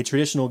like a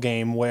traditional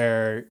game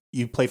where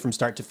you play from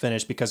start to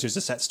finish because there's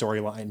a set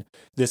storyline.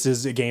 This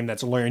is a game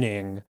that's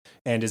learning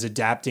and is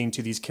adapting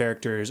to these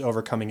characters,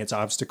 overcoming its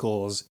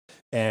obstacles,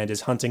 and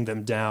is hunting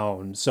them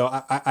down. So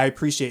I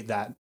appreciate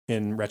that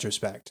in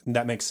retrospect.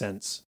 That makes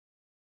sense.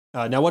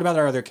 Now, what about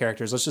our other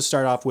characters? Let's just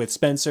start off with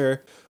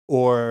Spencer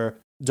or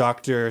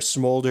Dr.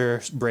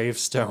 Smolder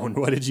Bravestone.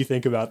 What did you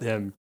think about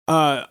him?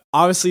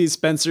 Obviously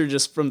Spencer,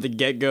 just from the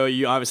get-go,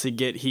 you obviously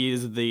get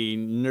he's the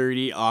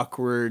nerdy,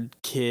 awkward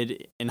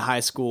kid in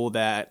high school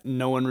that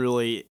no one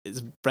really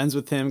is friends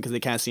with him because they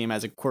kind of see him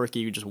as a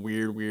quirky, just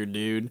weird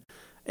dude.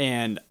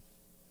 And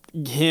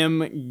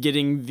him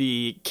getting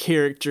the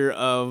character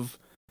of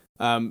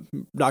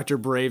Dr.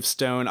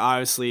 Bravestone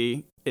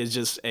obviously is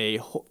just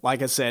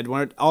like I said,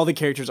 all the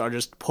characters are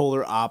just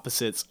polar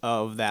opposites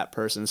of that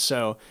person.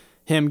 So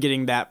him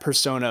getting that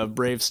persona of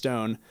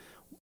Bravestone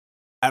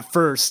at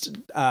first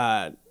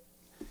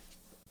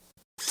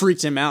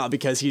freaked him out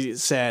because he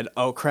said,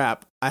 "Oh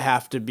crap, I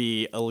have to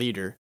be a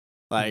leader."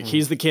 Like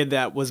he's the kid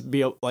that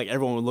like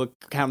everyone would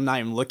not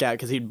even look at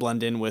because he'd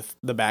blend in with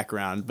the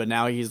background. But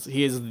now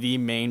he is the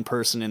main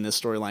person in this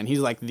storyline. He's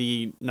like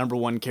the number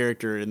one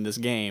character in this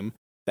game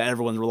that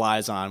everyone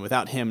relies on.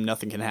 Without him,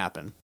 nothing can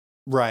happen.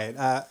 Right.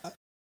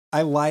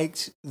 I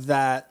liked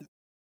that,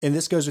 and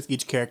this goes with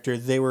each character.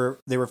 They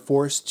were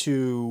forced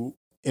to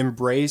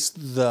embrace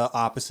the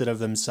opposite of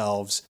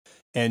themselves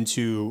and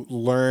to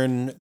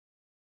learn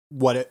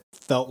what it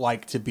felt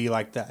like to be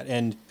like that.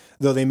 And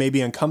though they may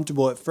be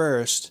uncomfortable at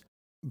first,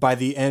 by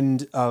the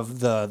end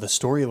of the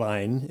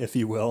storyline, if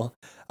you will,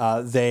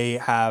 they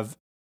have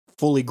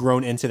fully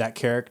grown into that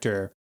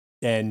character.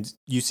 And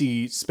you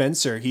see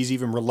Spencer, he's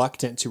even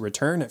reluctant to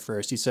return at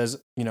first. He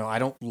says, I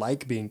don't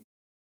like being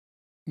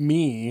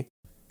me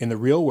in the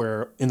real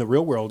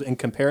world in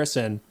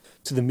comparison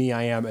to the me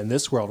I am in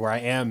this world, where I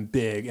am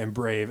big and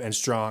brave and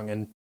strong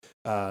and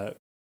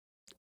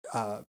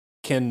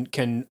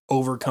can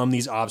overcome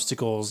these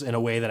obstacles in a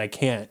way that I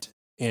can't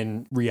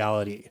in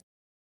reality.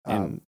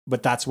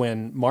 But that's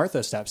when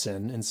Martha steps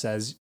in and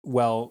says,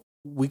 well,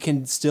 we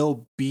can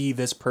still be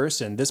this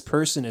person. This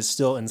person is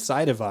still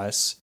inside of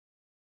us.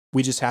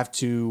 We just have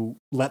to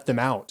let them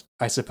out,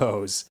 I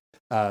suppose.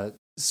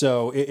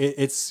 So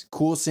it's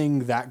cool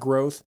seeing that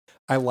growth.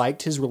 I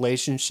liked his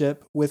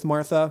relationship with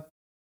Martha,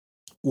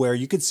 where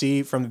you could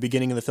see from the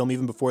beginning of the film,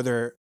 even before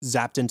they're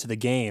zapped into the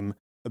game,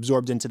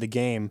 absorbed into the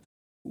game,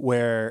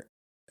 where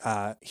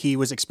he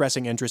was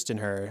expressing interest in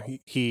her.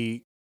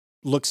 He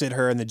looks at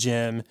her in the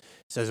gym,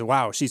 says,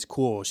 wow, she's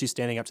cool. She's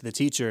standing up to the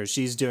teacher.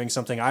 She's doing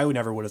something I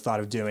never would have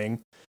thought of doing.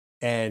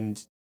 And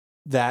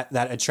that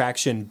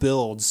attraction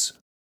builds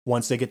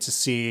once they get to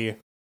see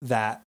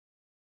that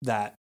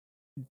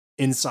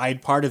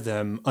inside part of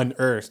them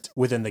unearthed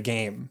within the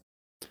game.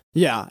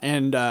 Yeah,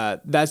 and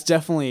that's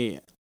definitely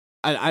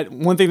I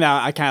one thing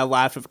that I kind of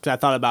laughed at, because I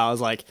thought about, I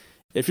was like,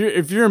 if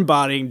you're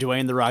embodying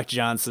Dwayne The Rock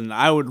Johnson,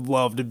 I would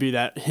love to be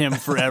him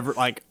forever,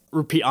 like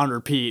repeat.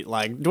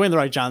 Like Dwayne The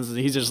Rock Johnson,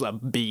 he's just a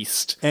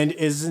beast. And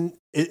is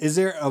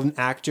there an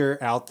actor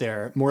out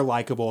there more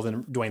likable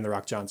than Dwayne The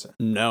Rock Johnson?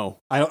 No,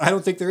 I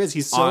don't think there is.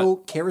 He's so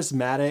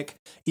charismatic,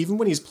 even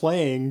when he's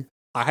playing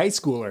a high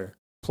schooler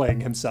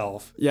playing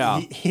himself. Yeah,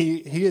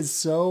 he is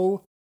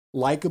so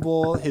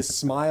likable. His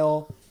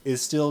smile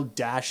is still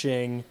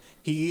dashing.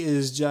 He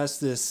is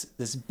just this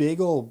big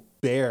old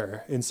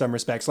bear in some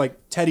respects, like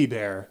teddy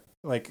bear,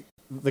 like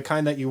the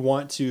kind that you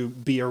want to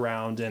be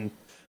around and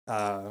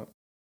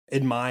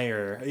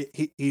admire.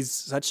 He's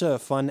such a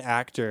fun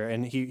actor,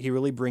 and he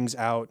really brings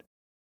out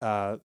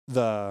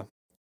the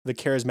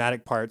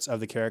charismatic parts of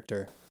the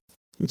character.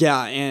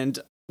 Yeah, and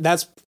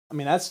that's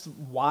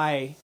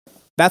why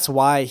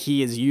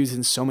he is used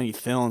in so many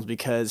films,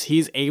 because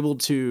he's able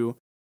to,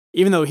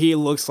 even though he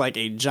looks like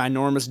a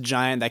ginormous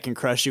giant that can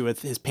crush you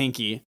with his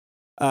pinky,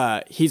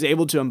 he's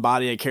able to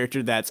embody a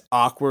character that's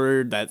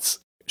awkward, that's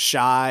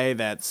shy,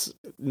 that's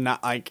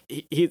not like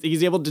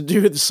he's able to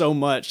do it so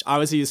much.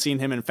 Obviously, you've seen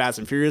him in Fast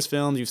and Furious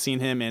films. You've seen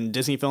him in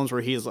Disney films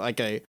where he's like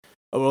Game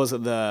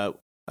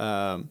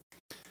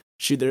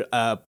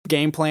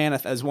Plan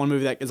as one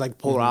movie that is like the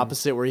polar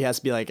opposite, where he has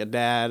to be like a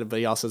dad, but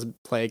he also has to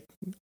play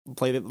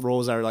the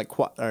roles that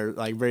are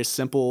like very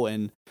simple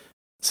and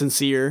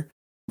sincere.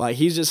 Like,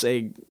 he's just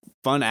a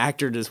fun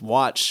actor to just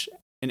watch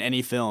in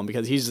any film,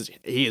 because he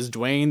is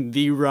Dwayne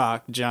The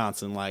Rock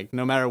Johnson. Like,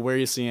 no matter where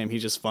you see him,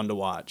 he's just fun to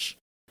watch.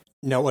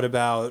 Now, what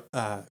about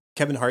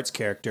Kevin Hart's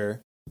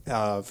character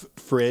of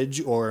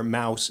Fridge or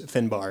Mouse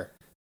Finbar?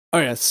 Oh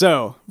yeah,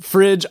 so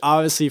Fridge,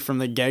 obviously from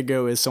the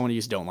get-go, is someone you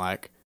just don't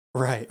like.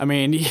 Right. I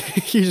mean,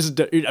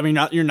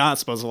 you're not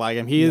supposed to like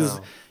him. He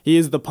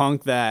is the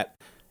punk that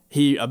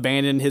he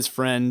abandoned his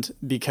friend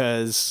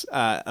because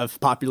of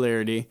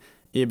popularity.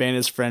 He abandoned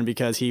his friend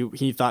because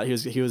he thought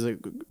he was a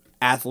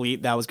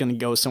athlete that was going to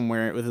go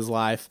somewhere with his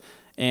life,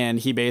 and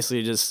he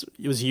basically just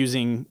was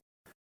using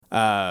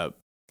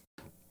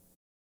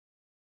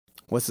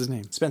what's his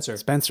name?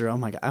 Spencer. Oh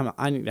my god,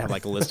 I need to have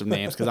like a list of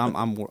names, because I'm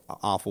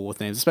awful with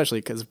names, especially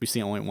because we've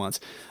seen it only once.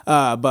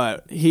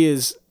 But he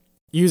is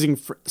using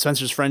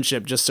Spencer's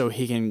friendship just so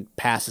he can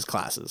pass his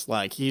classes.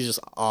 Like, he's just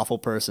an awful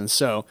person.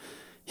 So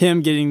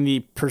him getting the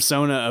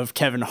persona of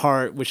Kevin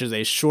Hart, which is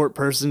a short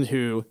person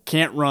who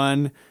can't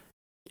run,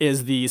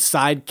 is the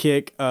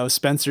sidekick of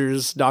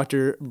Spencer's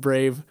Dr.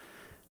 Bravestone.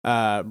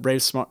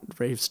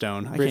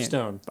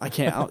 I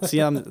can't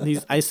see.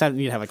 I just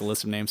need to have like a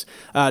list of names.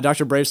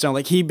 Dr. Bravestone.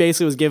 Like, he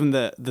basically was given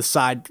the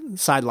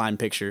sideline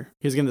picture.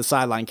 He was given the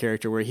sideline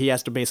character where he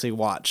has to basically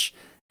watch,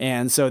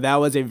 and so that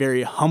was a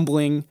very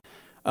humbling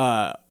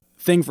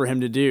thing for him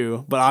to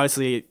do. But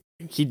obviously,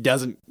 he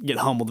doesn't get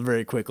humbled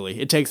very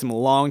quickly. It takes him a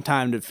long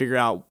time to figure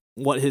out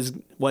what his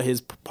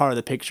part of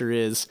the picture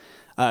is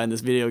in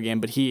this video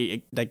game. But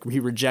he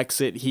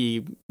rejects it.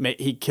 He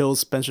kills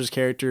Spencer's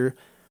character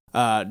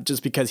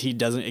just because he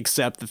doesn't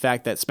accept the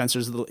fact that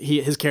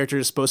his character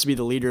is supposed to be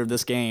the leader of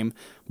this game,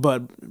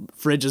 but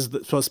Fridge is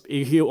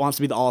he wants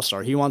to be the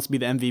all-star. He wants to be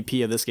the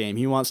MVP of this game.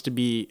 He wants to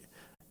be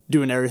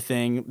doing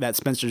everything that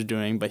Spencer's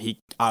doing, but he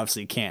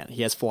obviously can't.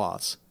 He has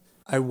flaws.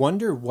 I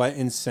wonder what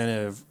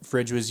incentive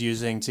Fridge was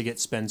using to get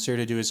Spencer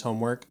to do his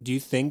homework. Do you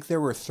think there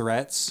were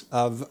threats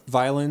of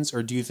violence,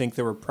 or do you think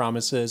there were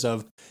promises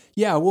of,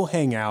 yeah, we'll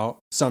hang out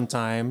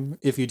sometime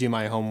if you do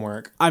my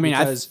homework? I mean,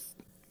 because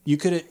you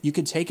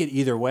could take it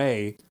either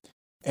way,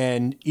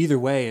 and either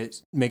way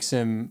it makes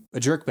him a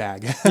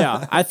jerkbag.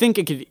 Yeah, I think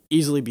it could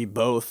easily be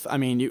both. I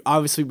mean,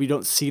 obviously we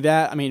don't see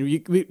that. I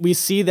mean, we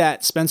see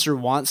that Spencer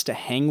wants to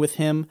hang with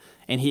him,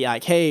 and he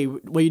like, hey,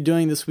 what are you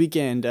doing this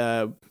weekend?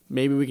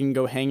 Maybe we can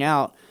go hang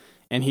out.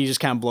 and he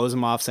just kind of blows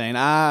him off saying,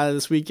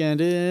 this weekend,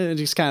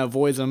 just kind of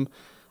avoids him.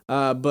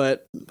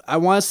 But I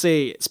want to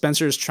say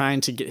Spencer is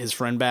trying to get his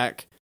friend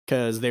back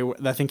because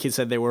I think he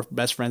said they were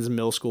best friends in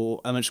middle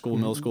school, elementary school,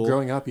 middle school.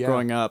 Growing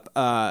up.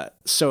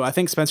 So I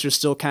think Spencer's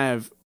still kind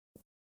of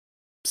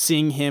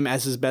seeing him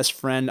as his best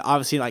friend.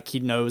 Obviously, like, he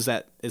knows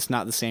that it's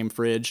not the same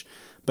Fridge,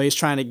 but he's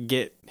trying to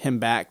get him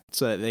back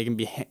so that they can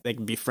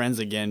be friends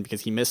again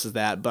because he misses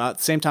that. But at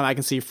the same time, I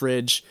can see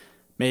Fridge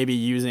maybe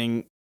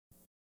using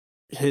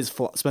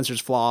Spencer's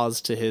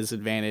flaws to his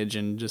advantage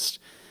and just,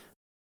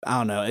 I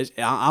don't know.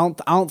 I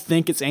don't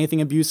think it's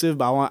anything abusive,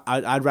 but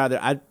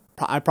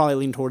I'd probably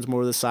lean towards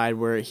more of the side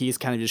where he's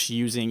kind of just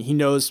he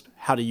knows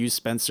how to use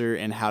Spencer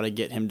and how to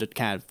get him to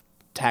kind of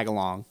tag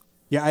along.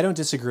 Yeah, I don't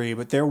disagree,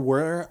 but there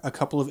were a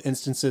couple of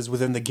instances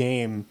within the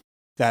game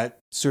that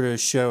sort of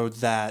showed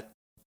that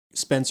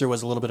Spencer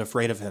was a little bit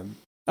afraid of him.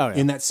 Oh, yeah.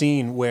 In that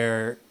scene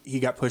where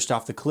he got pushed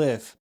off the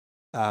cliff,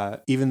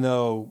 even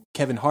though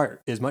Kevin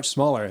Hart is much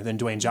smaller than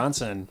Dwayne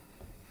Johnson,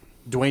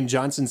 Dwayne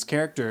Johnson's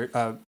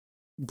character,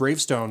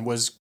 Bravestone,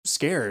 was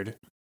scared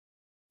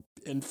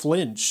and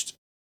flinched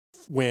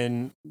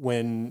when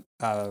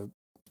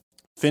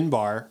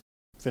Finbar,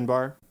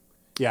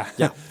 yeah,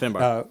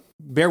 Finbar.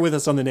 Bear with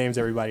us on the names,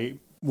 everybody.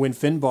 When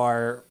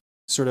Finbar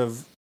sort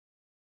of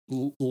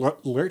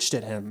lurched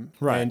at him,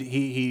 right, and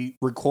he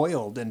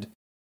recoiled, and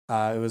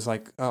it was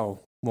like, oh,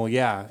 well,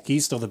 yeah,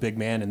 he's still the big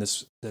man in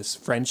this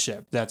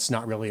friendship. That's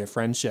not really a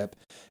friendship,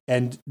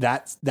 and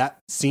that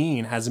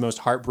scene has the most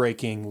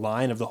heartbreaking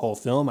line of the whole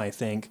film, I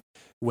think,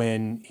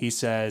 when he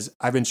says,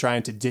 "I've been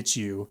trying to ditch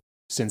you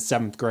since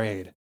 7th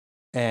grade,"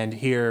 and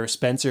here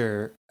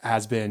Spencer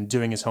has been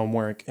doing his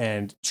homework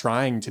and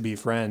trying to be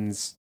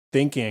friends,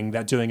 thinking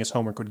that doing his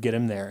homework would get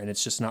him there, and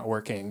it's just not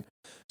working.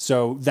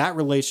 So that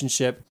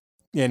relationship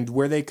and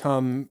where they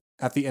come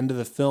at the end of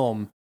the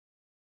film,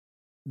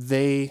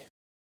 they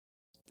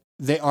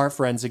are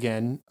friends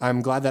again.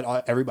 I'm glad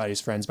that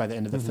everybody's friends by the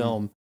end of the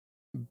film.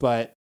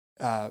 But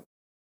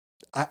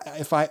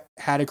if I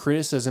had a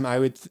criticism, I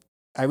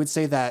would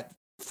say that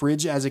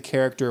Fridge as a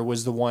character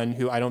was the one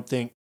who I don't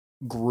think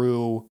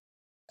grew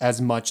as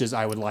much as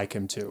I would like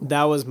him to.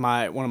 That was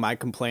one of my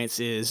complaints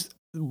is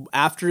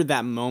after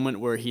that moment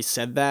where he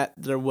said that,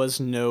 there was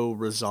no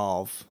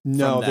resolve.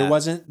 No, there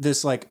wasn't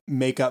this like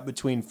makeup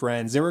between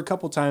friends. There were a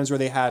couple times where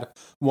they had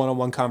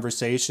one-on-one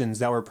conversations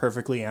that were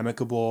perfectly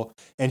amicable,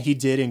 and he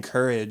did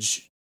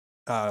encourage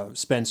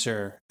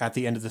Spencer at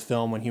the end of the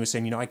film when he was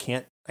saying, I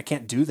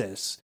can't do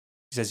this.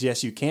 He says,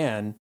 yes, you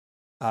can.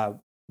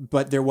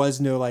 But there was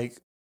no like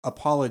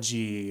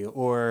apology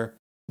or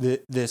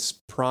this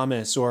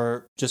promise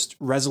or just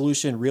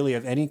resolution really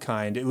of any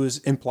kind. It was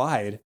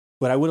implied.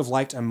 But I would have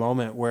liked a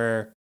moment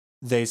where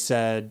they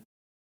said,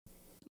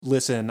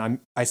 listen,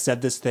 I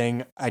said this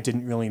thing. I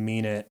didn't really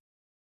mean it.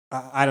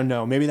 I don't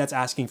know. Maybe that's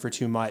asking for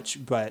too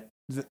much, but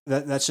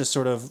that's just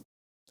sort of,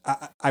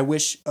 I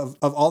wish of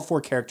all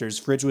 4 characters,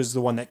 Fridge was the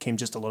one that came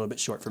just a little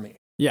bit short for me.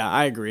 Yeah,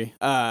 I agree.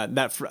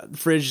 That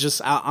Fridge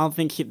just, I don't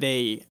think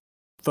they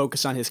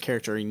focused on his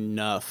character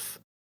enough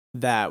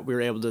that we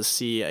were able to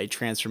see a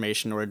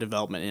transformation or a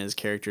development in his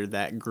character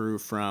that grew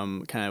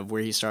from kind of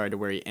where he started to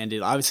where he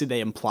ended. Obviously, they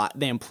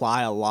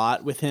imply a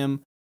lot with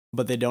him,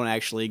 but they don't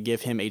actually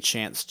give him a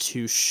chance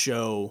to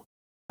show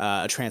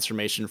a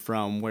transformation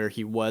from where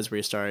he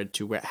started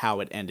to how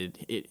it ended.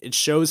 It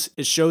shows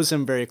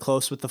him very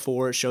close with the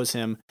 4. It shows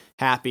him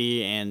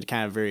happy and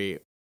kind of very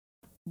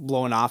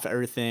blowing off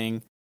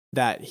everything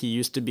that he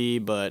used to be,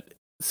 but at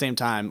the same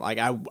time, like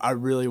I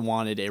really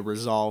wanted a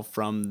resolve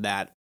from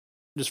that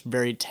just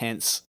very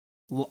tense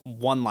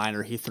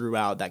one-liner he threw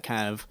out that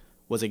kind of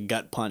was a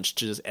gut punch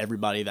to just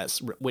everybody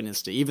that's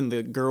witnessed it. Even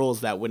the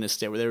girls that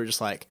witnessed it, where they were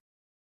just like,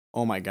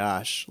 oh my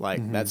gosh,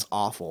 like that's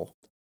awful.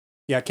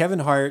 Yeah, Kevin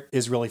Hart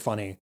is really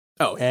funny.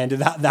 Oh. And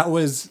that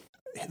was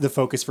the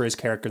focus for his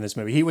character in this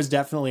movie. He was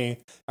definitely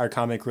our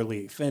comic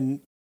relief,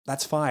 and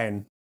that's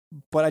fine.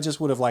 But I just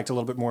would have liked a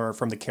little bit more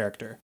from the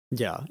character.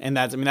 Yeah, and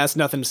that's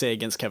nothing to say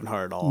against Kevin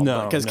Hart at all.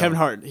 No, because Kevin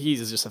Hart,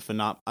 he's just a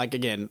phenomenal. Like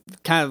again,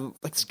 kind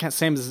of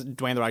same as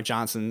Dwayne the Rock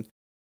Johnson.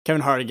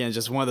 Kevin Hart again is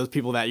just one of those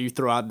people that you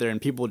throw out there and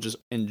people just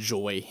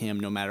enjoy him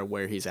no matter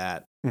where he's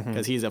at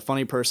because he's a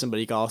funny person, but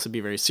he can also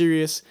be very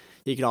serious.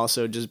 He could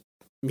also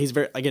he's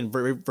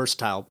very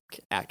versatile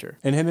actor.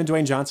 And him and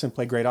Dwayne Johnson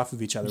play great off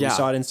of each other. Yeah. We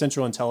saw it in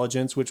Central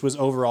Intelligence, which was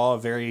overall a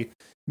very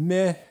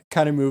meh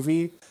kind of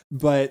movie,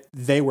 but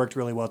they worked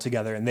really well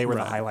together and they were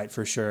the highlight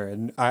for sure.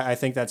 And I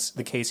think that's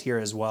the case here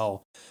as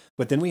well.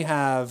 But then we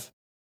have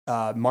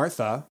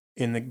Martha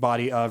in the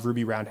body of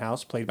Ruby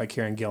Roundhouse, played by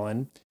Karen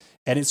Gillan.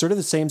 And it's sort of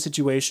the same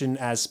situation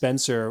as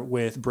Spencer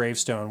with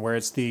Bravestone, where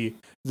it's the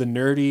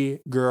nerdy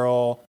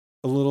girl,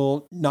 a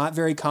little not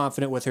very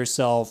confident with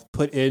herself,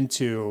 put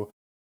into,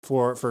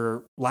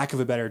 for lack of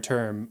a better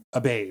term,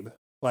 a babe.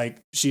 Like,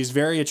 she's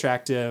very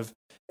attractive.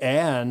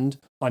 And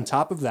on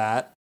top of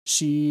that,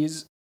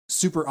 she's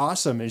super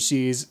awesome and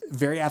she's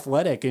very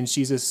athletic and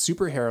she's a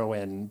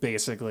superheroine,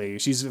 basically.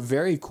 She's a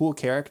very cool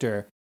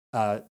character.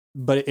 But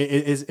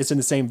it's in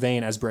the same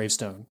vein as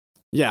Bravestone.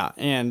 Yeah,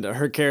 and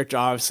her character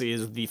obviously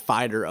is the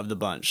fighter of the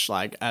bunch.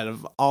 Like out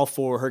of all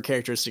four, her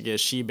characteristic is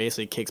she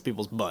basically kicks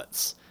people's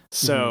butts.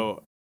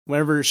 So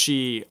whenever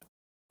she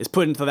is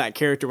put into that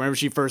character, whenever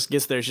she first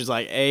gets there, she's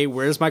like, A,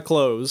 where's my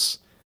clothes?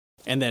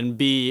 And then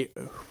B,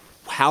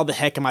 how the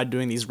heck am I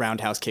doing these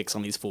roundhouse kicks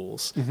on these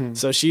fools?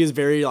 So she is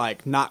very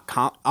like not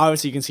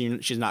obviously you can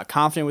see she's not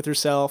confident with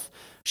herself.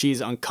 She's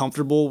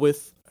uncomfortable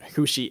with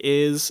who she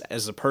is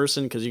as a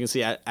person, because you can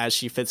see as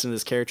she fits into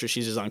this character,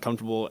 she's just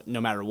uncomfortable no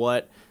matter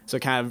what. So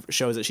it kind of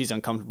shows that she's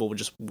uncomfortable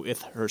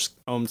with her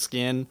own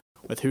skin,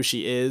 with who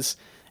she is.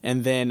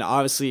 And then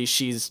obviously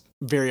she's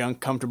very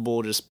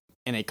uncomfortable just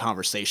in a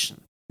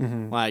conversation.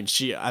 Like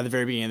she, at the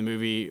very beginning of the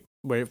movie,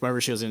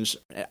 whenever she was in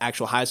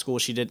actual high school,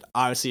 didn't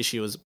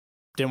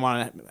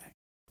want to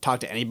talk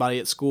to anybody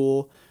at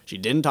school. She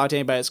didn't talk to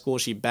anybody at school.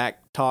 She back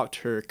talked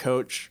her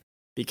coach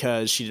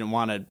because she didn't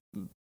want to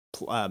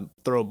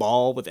throw a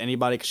ball with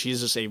anybody, because she's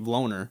just a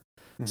loner.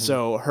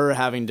 So her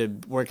having to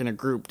work in a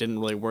group didn't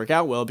really work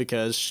out well,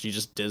 because she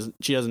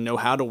doesn't know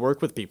how to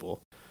work with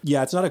people.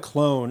 Yeah, it's not a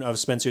clone of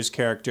Spencer's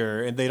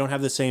character, and they don't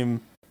have the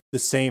same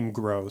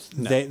growth.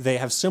 No. They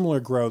have similar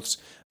growths,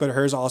 but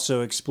hers also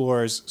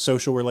explores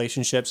social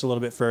relationships a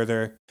little bit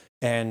further,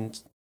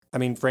 and I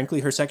mean,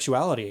 frankly, her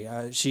sexuality.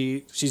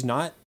 She's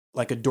not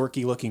like a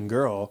dorky looking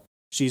girl.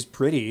 She's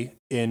pretty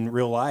in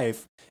real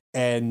life,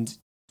 and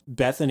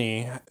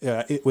Bethany,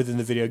 within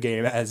the video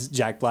game as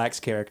Jack Black's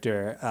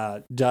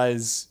character,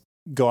 does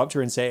go up to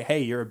her and say,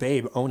 "Hey, you're a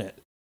babe, own it."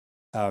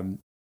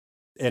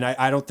 And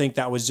I don't think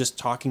that was just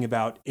talking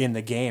about in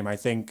the game. I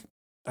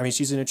mean,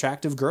 she's an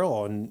attractive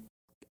girl, and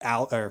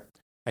Alex,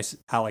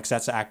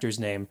 that's the actor's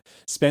name.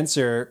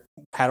 Spencer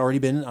had already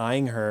been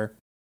eyeing her,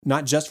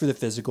 not just for the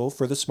physical,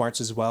 for the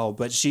smarts as well.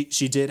 But she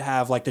did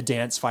have like the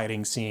dance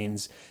fighting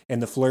scenes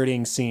and the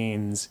flirting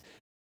scenes,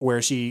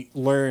 where she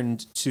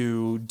learned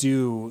to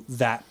do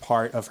that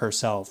part of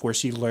herself, where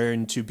she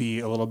learned to be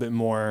a little bit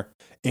more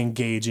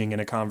engaging in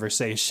a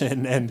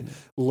conversation and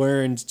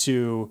learned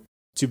to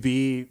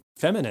be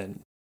feminine.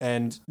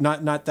 And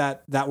not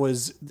that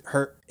was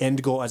her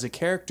end goal as a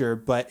character,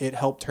 but it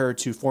helped her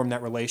to form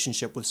that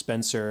relationship with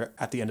Spencer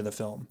at the end of the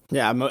film.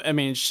 Yeah, I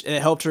mean,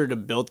 it helped her to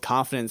build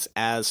confidence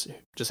as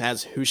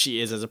who she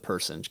is as a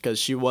person, because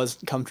she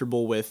wasn't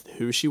comfortable with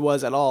who she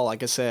was at all,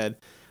 like I said.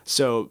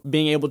 So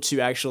being able to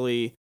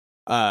actually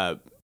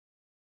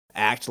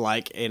act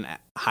like a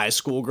high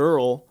school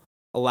girl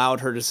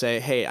allowed her to say,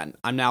 hey,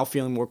 I'm now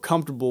feeling more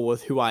comfortable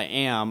with who I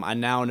am. I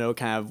now know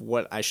kind of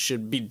what I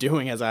should be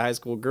doing as a high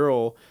school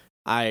girl.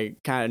 I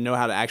kind of know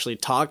how to actually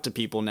talk to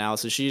people now.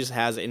 So she just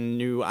has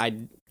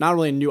not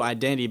really a new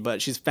identity,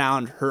 but she's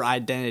found her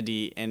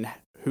identity in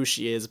who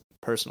she is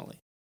personally.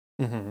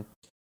 And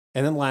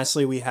then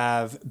lastly, we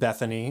have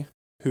Bethany,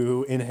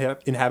 who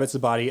inhabits the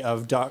body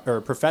of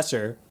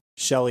Professor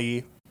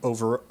Shelley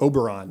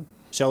Oberon.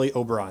 Shelley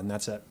Oberon,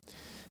 that's it.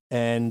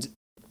 And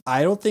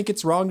I don't think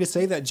it's wrong to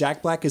say that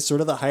Jack Black is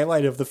sort of the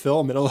highlight of the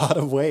film in a lot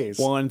of ways.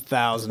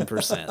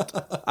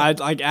 1,000%. I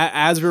like,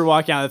 as we were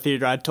walking out of the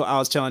theater, I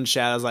was telling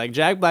Chad, I was like,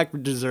 Jack Black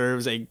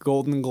deserves a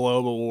Golden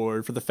Globe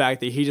Award for the fact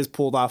that he just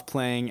pulled off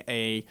playing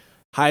a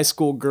high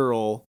school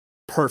girl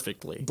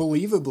perfectly.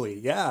 Believably,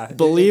 yeah.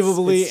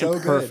 Believably it's so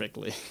and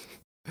perfectly.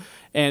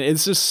 And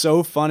it's just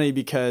so funny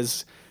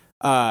because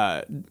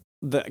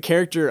the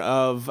character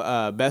of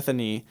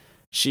Bethany,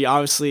 she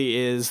obviously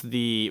is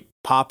the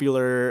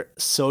popular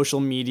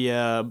social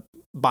media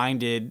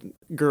binded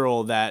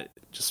girl that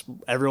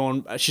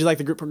she's like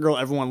the group of girl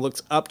everyone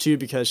looks up to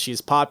because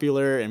she's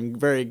popular and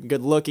very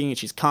good looking and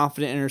she's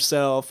confident in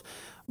herself.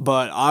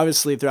 But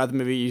obviously throughout the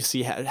movie, you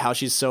see how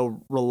she's so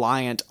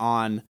reliant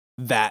on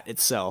that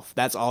itself.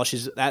 That's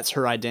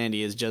her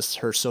identity, is just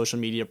her social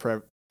media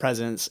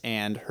presence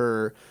and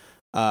her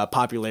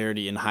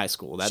popularity in high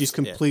school. She's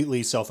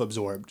completely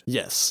self-absorbed.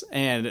 Yes.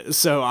 And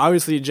so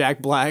obviously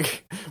Jack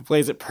Black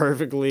plays it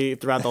perfectly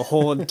throughout the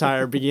whole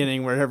entire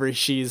beginning, wherever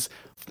she's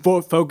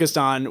focused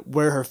on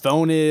where her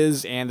phone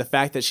is and the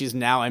fact that she's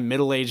now a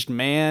middle-aged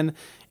man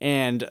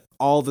and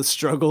all the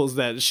struggles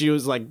that she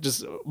was like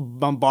just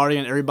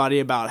bombarding everybody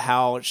about,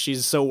 how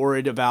she's so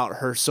worried about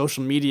her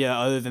social media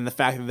other than the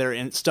fact that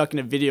they're stuck in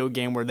a video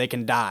game where they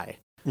can die.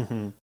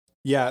 Mm-hmm.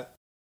 Yeah.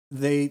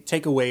 They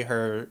take away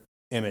her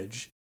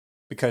image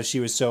because she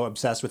was so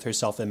obsessed with her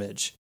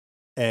self-image.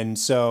 And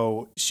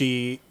so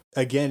she,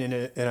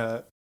 again,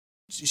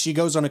 she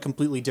goes on a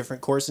completely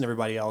different course than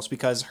everybody else,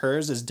 because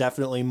hers is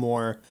definitely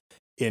more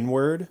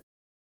inward,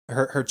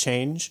 her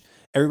change.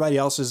 Everybody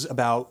else is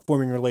about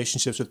forming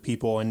relationships with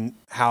people and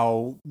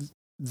how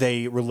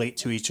they relate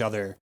to each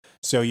other.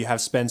 So you have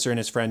Spencer and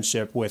his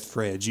friendship with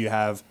Fridge. You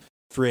have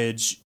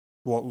Fridge,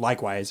 well,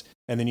 likewise.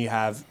 And then you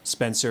have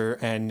Spencer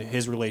and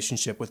his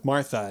relationship with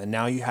Martha. And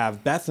now you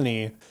have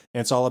Bethany, and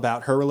it's all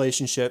about her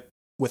relationship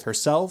with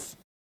herself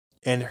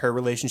and her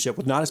relationship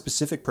with not a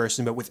specific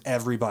person, but with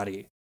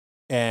everybody.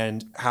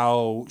 And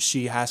how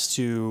she has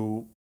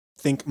to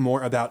think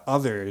more about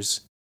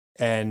others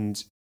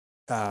and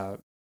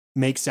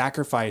make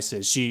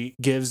sacrifices. She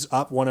gives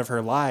up one of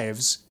her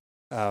lives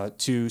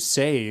to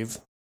save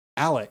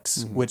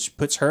Alex, which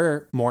puts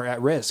her more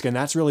at risk. And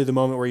that's really the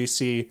moment where you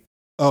see,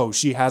 oh,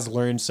 she has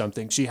learned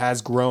something. She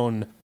has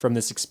grown from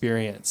this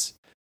experience.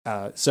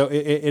 So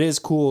it is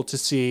cool to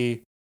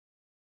see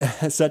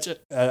such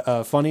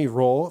a funny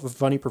role, a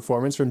funny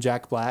performance from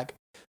Jack Black,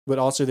 but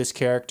also this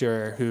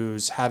character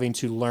who's having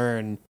to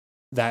learn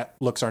that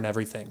looks aren't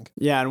everything.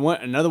 Yeah, and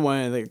another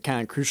one of the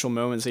kind of crucial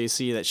moments that you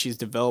see that she's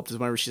developed is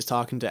whenever she's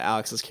talking to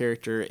Alex's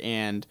character,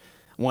 and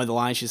one of the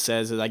lines she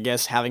says is, "I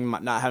guess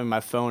not having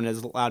my phone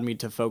has allowed me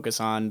to focus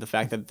on the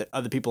fact that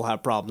other people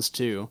have problems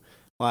too."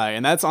 Like,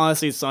 and that's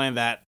honestly something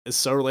that is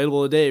so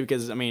relatable today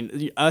because I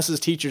mean, us as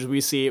teachers,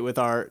 we see it with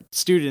our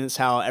students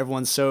how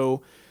everyone's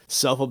so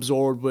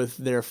self-absorbed with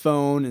their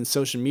phone and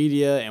social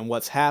media and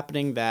what's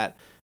happening that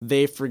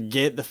they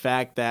forget the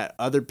fact that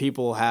other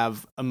people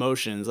have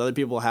emotions, other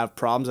people have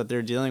problems that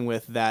they're dealing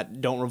with that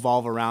don't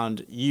revolve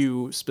around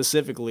you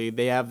specifically.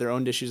 They have their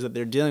own issues that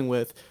they're dealing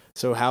with.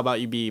 So how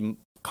about you be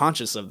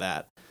conscious of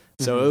that?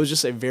 So it was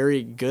just a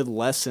very good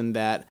lesson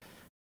that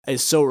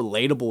is so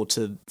relatable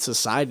to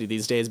society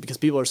these days because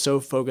people are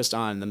so focused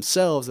on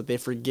themselves that they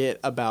forget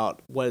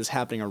about what is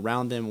happening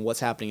around them and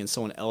what's happening in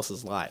someone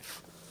else's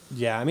life.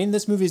 Yeah, I mean,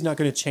 this movie's not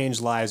going to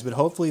change lives, but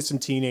hopefully some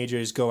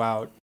teenagers go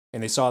out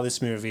and they saw this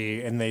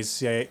movie and they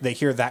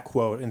hear that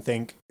quote and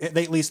they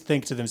at least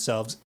think to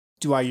themselves,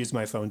 do I use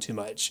my phone too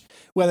much?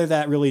 Whether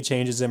that really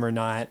changes them or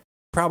not,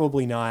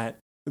 probably not,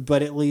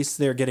 but at least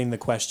they're getting the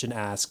question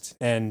asked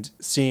and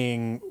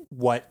seeing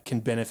what can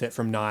benefit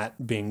from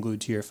not being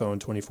glued to your phone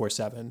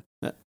 24/7.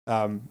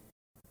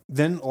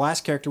 Then the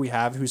last character we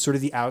have, who's sort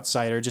of the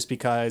outsider just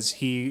because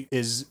he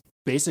is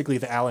basically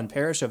the Alan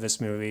Parrish of this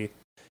movie,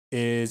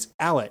 is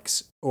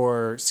Alex,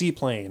 or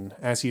Seaplane,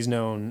 as he's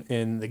known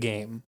in the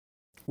game.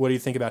 What do you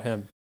think about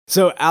him?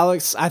 So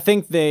Alex, I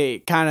think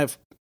they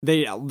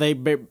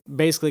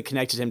basically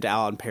connected him to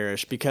Alan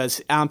Parrish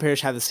because Alan Parrish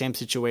had the same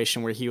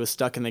situation where he was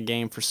stuck in the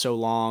game for so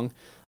long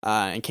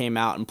and came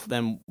out and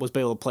then was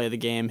able to play the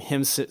game.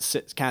 Kind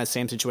of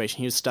same situation.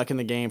 He was stuck in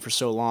the game for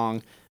so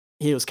long.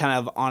 He was kind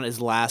of on his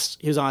last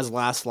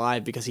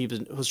life because he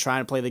was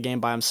trying to play the game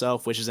by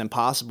himself, which is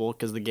impossible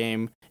because the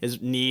game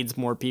needs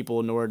more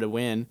people in order to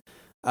win.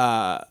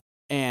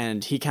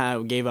 And he kind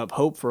of gave up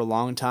hope for a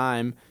long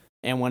time.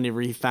 And whenever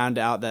he found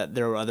out that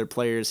there were other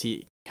players,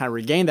 he kind of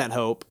regained that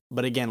hope,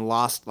 but again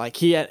lost. Like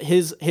he had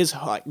his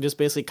just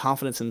basically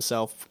confidence in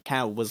himself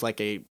kind of was like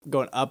a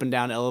going up and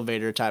down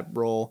elevator type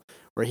role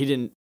where he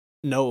didn't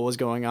know what was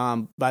going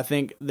on. But I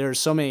think there's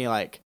so many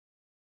like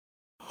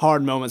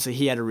hard moments that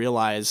he had to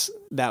realize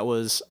that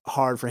was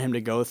hard for him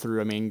to go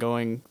through. I mean,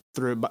 going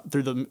through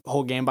the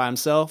whole game by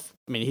himself.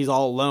 I mean, he's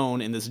all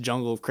alone in this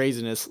jungle of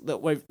craziness.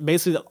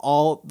 Basically, the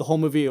whole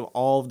movie of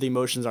all of the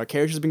emotions our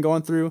character's been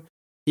going through.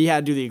 He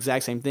had to do the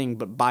exact same thing,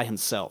 but by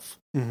himself.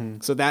 Mm-hmm.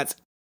 So that's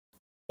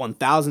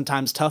 1,000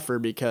 times tougher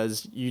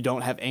because you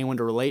don't have anyone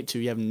to relate to.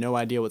 You have no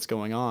idea what's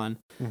going on.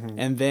 Mm-hmm.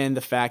 And then the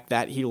fact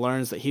that he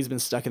learns that he's been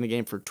stuck in the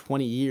game for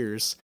 20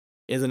 years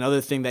is another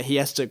thing that he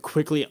has to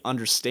quickly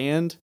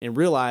understand and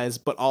realize,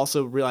 but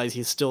also realize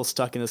he's still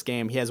stuck in this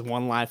game. He has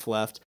one life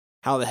left.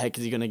 How the heck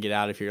is he going to get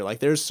out of here? Like,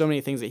 there's so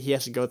many things that he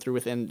has to go through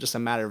within just a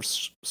matter of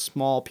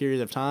small period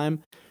of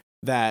time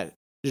that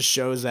just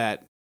shows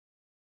that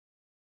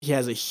he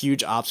has a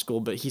huge obstacle,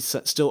 but he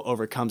still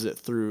overcomes it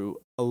through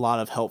a lot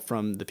of help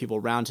from the people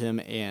around him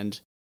and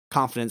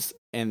confidence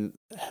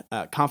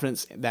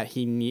that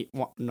he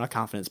not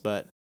confidence,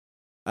 but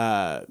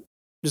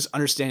just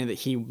understanding that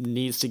he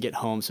needs to get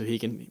home so he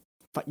can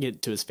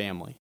get to his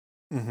family.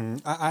 Mm-hmm.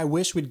 I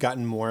wish we'd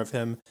gotten more of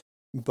him,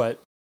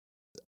 but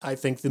I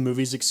think the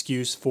movie's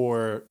excuse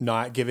for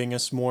not giving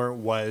us more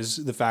was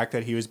the fact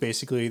that he was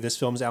basically this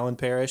film's Alan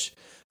Parrish.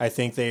 I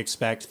think they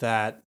expect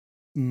that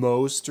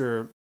most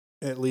or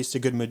at least a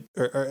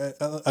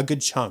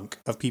good chunk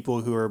of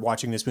people who are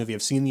watching this movie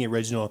have seen the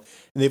original,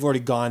 and they've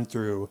already gone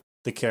through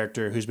the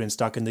character who's been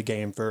stuck in the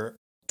game for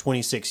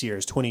 26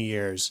 years, 20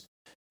 years,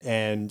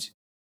 and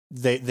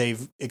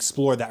they've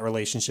explored that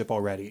relationship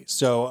already.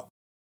 So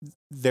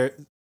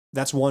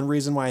that's one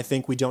reason why I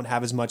think we don't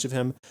have as much of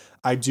him.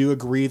 I do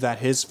agree that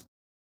his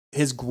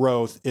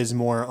growth is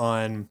more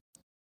on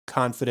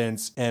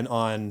confidence and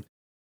on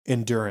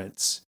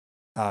endurance.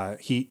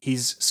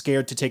 He's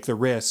scared to take the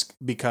risk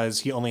because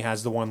he only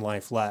has the one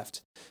life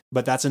left.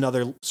 But that's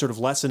another sort of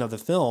lesson of the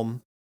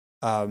film,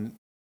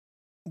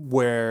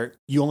 where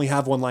you only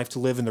have one life to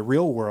live in the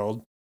real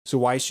world. So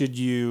why should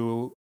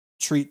you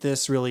treat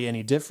this really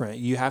any different?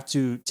 You have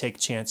to take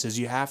chances.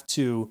 You have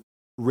to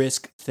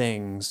risk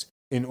things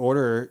in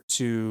order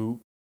to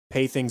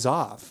pay things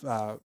off.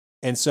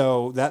 And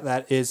so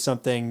that is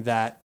something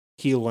that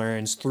he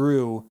learns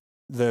through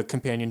the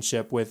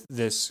companionship with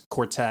this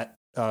quartet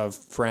of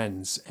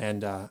friends,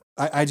 and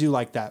I do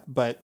like that,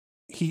 but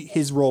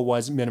his role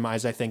was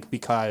minimized, I think,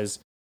 because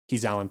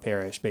he's Alan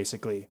Parrish,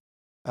 basically,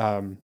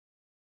 and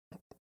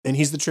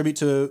he's the tribute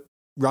to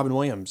Robin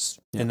Williams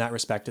in that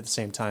respect at the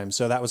same time,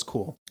 so that was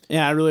cool.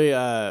 Yeah, I really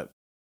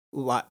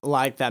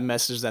like that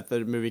message that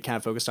the movie kind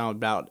of focused on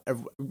about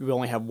we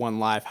only have one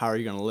life, how are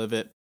you going to live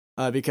it?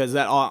 Because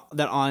that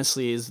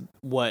honestly is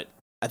what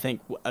I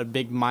think a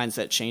big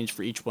mindset change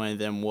for each one of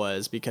them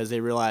was because they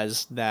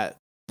realized that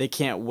they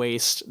can't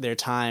waste their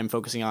time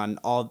focusing on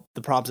all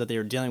the problems that they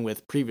were dealing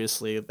with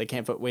previously. They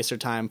can't waste their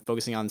time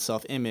focusing on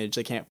self-image.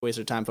 They can't waste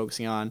their time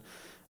focusing on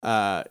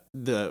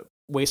the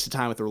wasted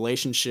time with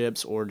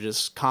relationships or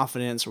just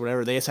confidence or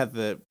whatever. They just have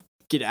to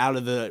get out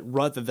of the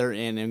rut that they're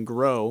in and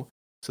grow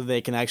so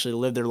they can actually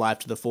live their life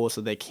to the fullest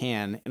that they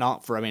can.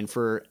 And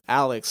for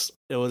Alex,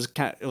 it was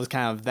kind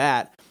of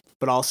that,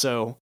 but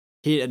also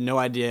he had no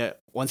idea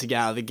once he got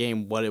out of the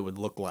game what it would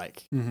look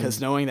like.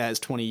 Because knowing that it's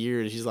 20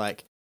 years, he's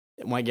like,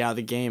 when I get out of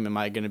the game, am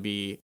I going to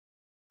be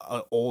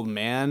an old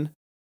man?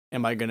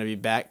 Am I going to be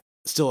back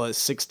still a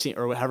 16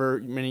 or whatever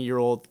many year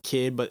old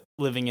kid, but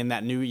living in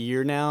that new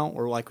year now?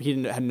 Or like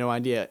had no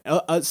idea.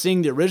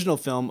 Seeing the original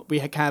film, we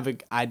had kind of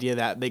an idea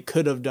that they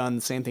could have done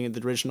the same thing that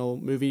the original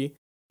movie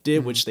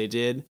did, which they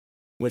did,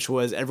 which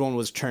was everyone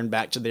was turned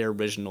back to their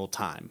original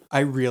time. I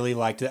really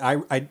liked it.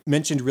 I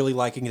mentioned really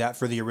liking that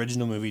for the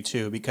original movie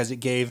too, because it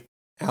gave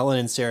Alan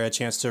and Sarah a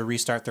chance to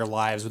restart their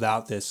lives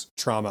without this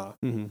trauma.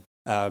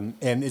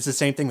 And it's the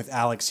same thing with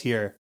Alex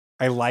here.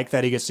 I like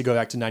that he gets to go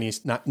back to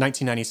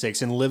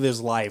 1996 and live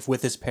his life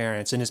with his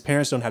parents, and his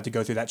parents don't have to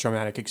go through that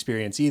traumatic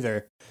experience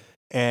either.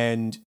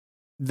 And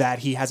that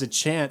he has a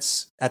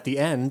chance at the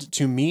end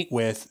to meet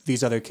with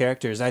these other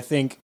characters. I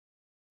think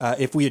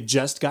if we had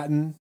just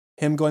gotten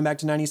him going back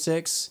to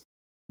 96,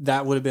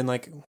 that would have been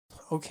like,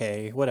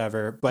 okay,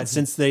 whatever. But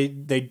since they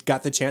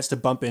got the chance to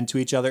bump into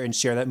each other and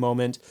share that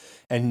moment,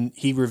 and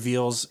he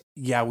reveals,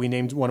 yeah, we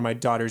named one of my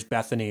daughters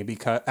Bethany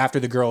because after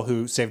the girl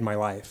who saved my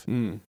life.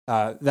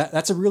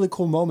 That's a really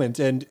cool moment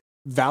and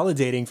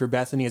validating for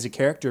Bethany as a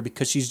character,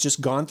 because she's just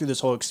gone through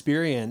this whole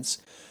experience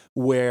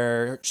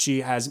where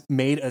she has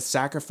made a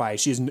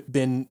sacrifice. She's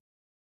been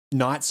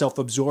not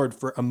self-absorbed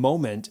for a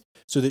moment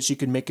so that she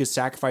could make a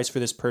sacrifice for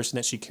this person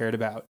that she cared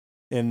about.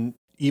 And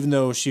even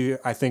though she,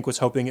 I think, was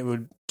hoping it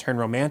would turn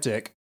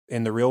romantic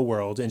in the real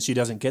world, and she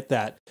doesn't get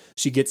that,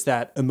 she gets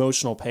that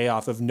emotional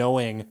payoff of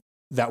knowing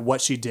that what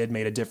she did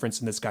made a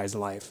difference in this guy's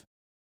life.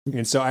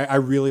 And so I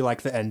really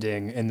like the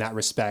ending in that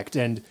respect.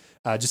 And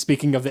just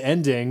speaking of the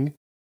ending,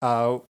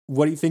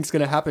 what do you think is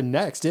going to happen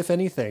next, if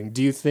anything?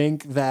 Do you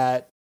think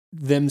that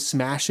them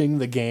smashing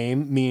the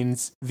game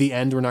means the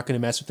end, we're not going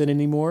to mess with it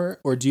anymore?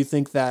 Or do you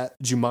think that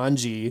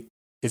Jumanji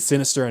is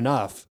sinister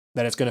enough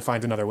that it's going to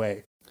find another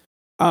way?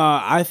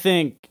 I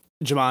think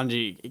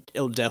Jumanji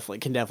can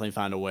definitely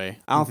find a way.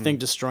 I don't think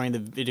destroying the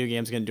video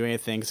game is going to do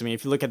anything. Because I mean,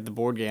 if you look at the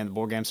board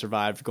game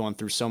survived going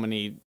through so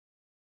many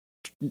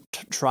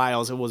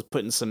trials. It was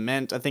put in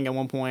cement, I think, at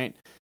one point.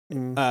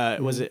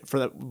 Was it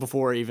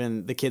before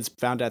even the kids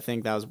found it? I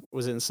think that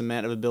was it in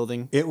cement of a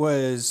building? It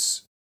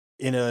was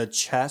in a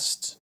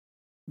chest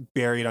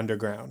buried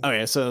underground.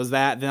 Okay, so it was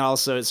that. Then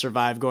also it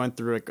survived going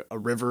through a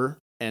river.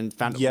 And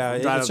found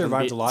it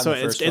survived a lot. So in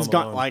the first it's film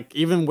got alone. like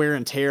even wear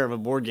and tear of a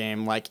board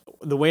game, like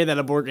the way that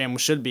a board game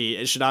should be.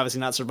 It should obviously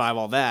not survive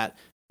all that,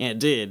 and it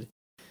did.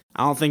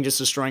 I don't think just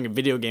destroying a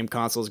video game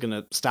console is going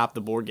to stop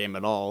the board game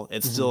at all.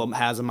 It still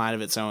has a mind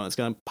of its own. It's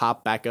going to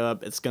pop back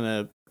up. It's going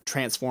to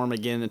transform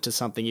again into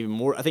something even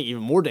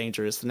more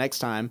dangerous the next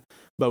time,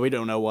 but we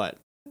don't know what.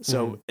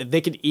 So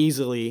they could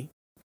easily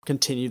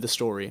continue the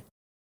story.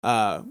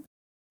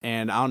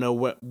 And I don't know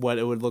what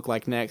it would look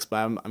like next,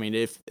 but I mean,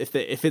 if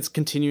it's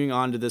continuing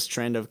on to this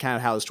trend of kind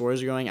of how the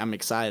stories are going, I'm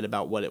excited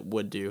about what it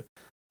would do.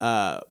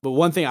 But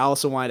one thing I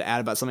also wanted to add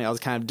about something I was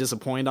kind of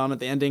disappointed on at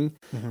the ending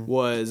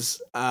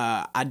was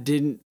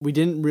we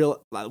didn't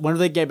whenever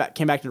they came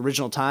back to the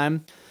original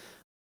time,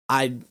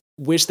 I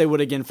wish they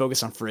would again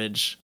focus on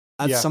Fridge.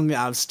 That's something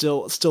I was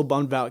still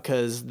bummed about,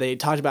 because they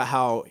talked about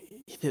how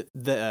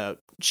the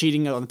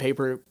cheating on the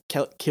paper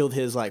killed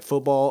his like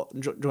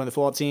joined the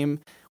football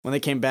team. When they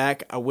came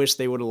back, I wish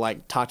they would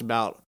have talked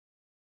about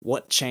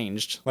what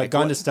changed, like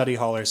gone to study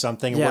hall or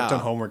something, and worked on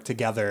homework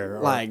together, or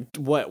like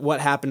what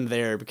happened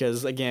there.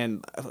 Because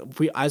again,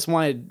 I just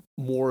wanted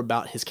more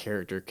about his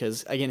character,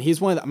 because again,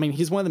 he's one of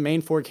the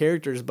main four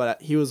characters,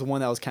 but he was the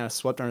one that was kind of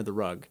swept under the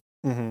rug,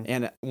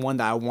 and one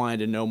that I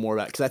wanted to know more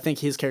about, because I think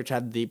his character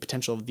had the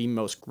potential of the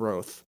most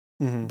growth,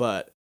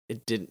 but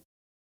it didn't.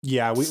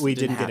 Yeah, we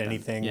didn't get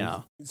anything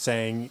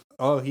saying,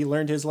 oh, he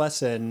learned his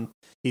lesson.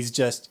 He's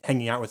just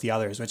hanging out with the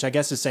others, which I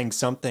guess is saying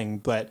something,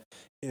 but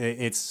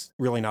it's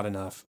really not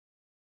enough.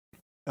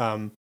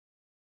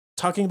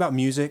 Talking about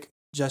music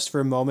just for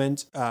a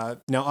moment. Now,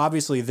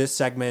 obviously, this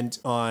segment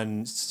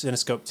on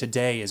Cinescope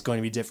today is going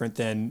to be different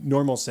than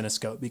normal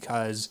Cinescope,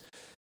 because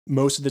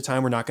most of the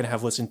time we're not going to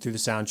have listened through the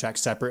soundtrack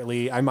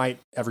separately. I might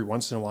every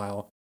once in a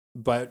while.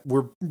 But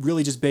we're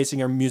really just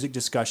basing our music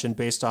discussion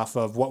based off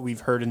of what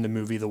we've heard in the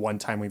movie the one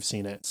time we've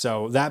seen it.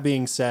 So that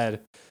being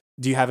said,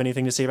 do you have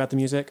anything to say about the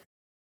music?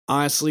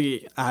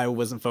 Honestly, I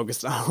wasn't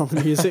focused on all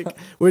the music,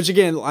 which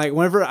again, like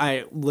whenever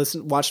I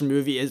watch a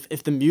movie,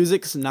 if the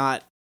music's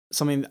not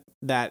something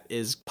that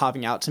is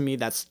popping out to me,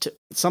 that's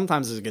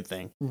sometimes is a good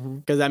thing,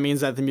 because that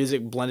means that the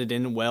music blended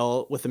in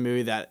well with the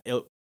movie, that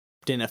it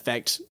didn't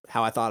affect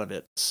how I thought of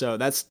it. So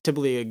that's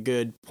typically a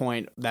good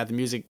point, that the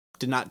music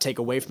did not take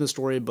away from the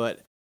story, but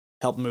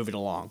help move it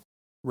along.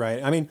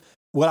 Right. I mean,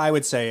 what I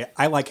would say,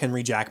 I like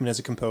Henry Jackman as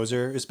a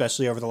composer,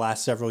 especially over the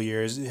last several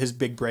years. His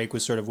big break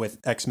was sort of with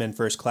X-Men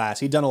First Class.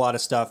 He'd done a lot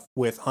of stuff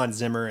with Hans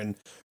Zimmer and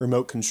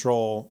Remote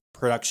Control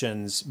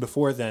Productions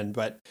before then,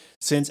 but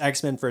since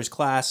X-Men First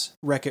Class,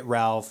 Wreck-It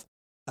Ralph,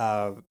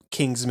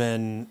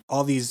 Kingsman,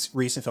 all these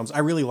recent films, I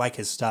really like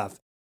his stuff.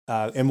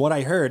 And what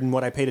I heard and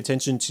what I paid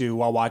attention to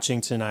while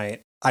watching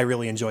tonight, I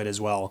really enjoyed as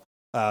well.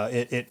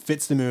 It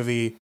fits the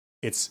movie.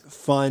 It's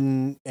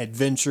fun,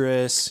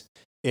 adventurous.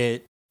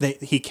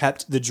 He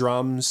kept the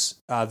drums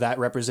that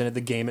represented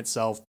the game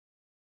itself.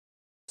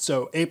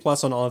 So A+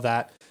 on all of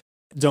that.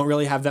 Don't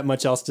really have that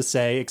much else to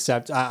say,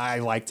 except I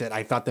liked it.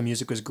 I thought the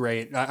music was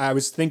great. I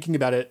was thinking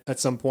about it at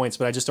some points,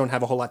 but I just don't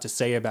have a whole lot to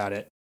say about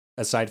it,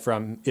 aside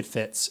from it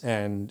fits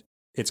and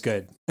it's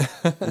good.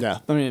 Yeah.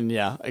 I mean,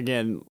 yeah,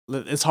 again,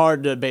 it's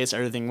hard to base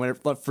everything.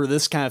 For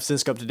this kind of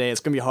Cinescope today,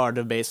 it's going to be hard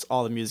to base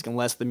all the music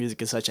unless the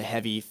music is such a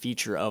heavy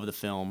feature of the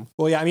film.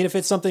 Well, yeah, I mean, if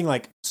it's something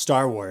like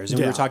Star Wars,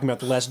 and we were talking about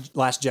the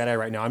Last Jedi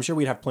right now, I'm sure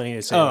we'd have plenty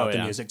to say about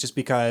the music, just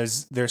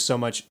because there's so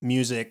much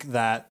music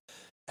that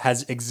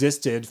has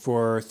existed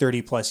for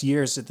 30 plus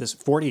years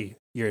 40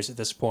 years at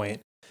this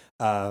point,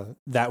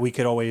 that we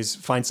could always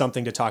find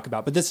something to talk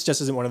about. But this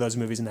just isn't one of those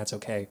movies, and that's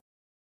okay.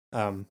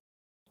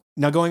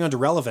 Now, going on to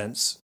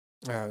relevance,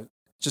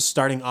 just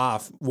starting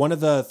off, one of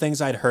the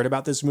things I'd heard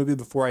about this movie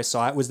before I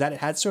saw it was that it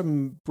had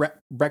some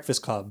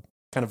Breakfast Club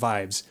kind of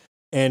vibes.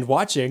 And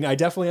watching, I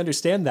definitely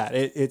understand that.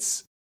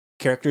 It's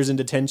characters in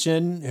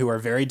detention who are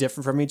very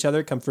different from each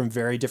other, come from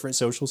very different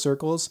social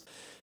circles,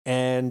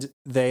 and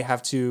they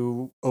have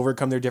to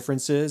overcome their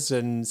differences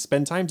and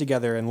spend time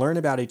together and learn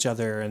about each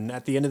other. And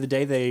at the end of the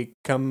day, they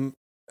come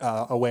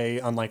away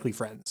unlikely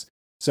friends.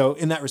 So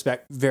in that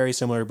respect, very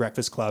similar to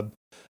Breakfast Club.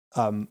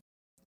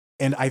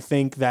 And I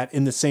think that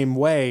in the same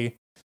way,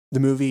 the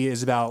movie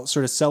is about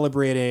sort of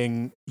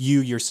celebrating you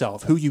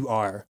yourself, who you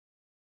are.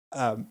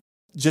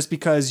 Just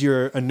because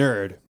you're a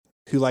nerd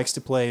who likes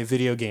to play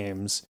video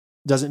games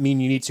doesn't mean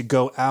you need to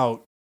go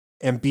out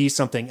and be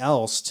something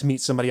else to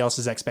meet somebody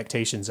else's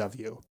expectations of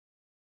you.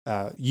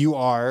 You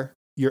are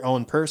your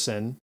own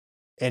person,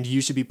 and you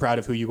should be proud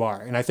of who you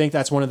are. And I think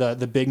that's one of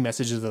the big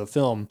messages of the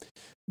film.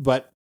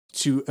 But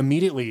to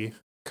immediately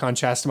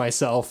contrast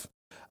myself,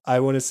 I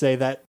want to say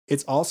that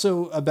it's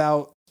also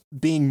about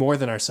being more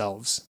than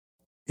ourselves.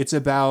 It's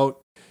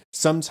about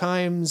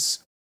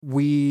sometimes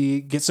we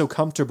get so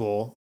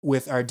comfortable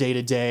with our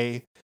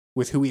day-to-day,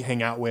 with who we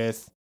hang out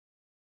with,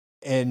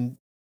 and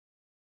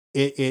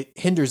it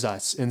hinders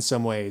us in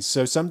some ways.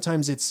 So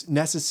sometimes it's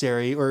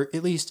necessary, or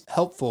at least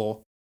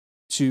helpful,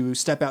 to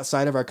step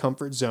outside of our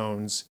comfort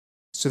zones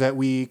so that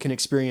we can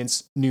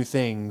experience new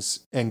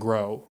things and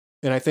grow.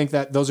 And I think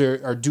that those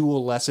are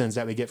dual lessons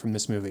that we get from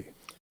this movie.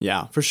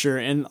 Yeah, for sure.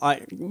 And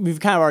we've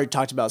kind of already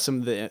talked about some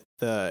of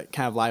the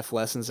kind of life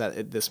lessons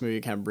that this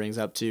movie kind of brings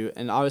up to.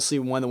 And obviously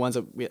one of the ones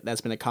that's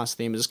been a constant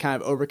theme is just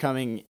kind of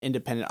overcoming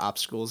independent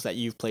obstacles that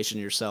you've placed in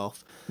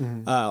yourself.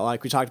 Mm-hmm.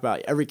 Like we talked about,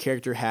 every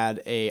character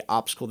had a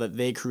obstacle that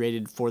they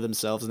created for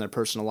themselves in their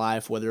personal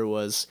life, whether it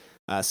was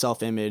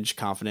self-image,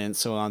 confidence,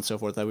 so on and so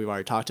forth, that we've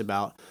already talked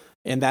about.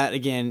 And that,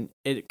 again,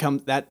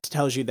 that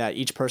tells you that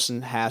each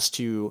person has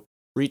to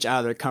reach out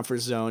of their comfort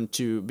zone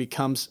to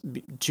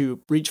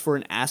reach for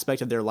an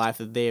aspect of their life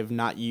that they have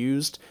not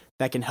used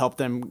that can help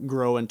them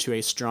grow into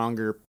a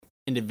stronger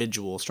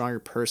individual, stronger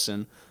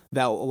person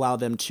that will allow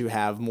them to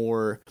have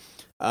more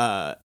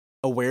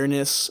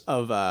awareness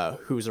of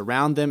who's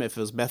around them, if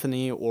it was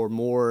Bethany, or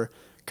more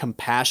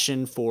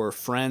compassion for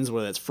friends,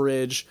 whether it's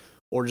Fridge,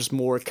 or just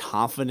more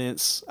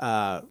confidence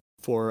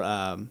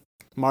for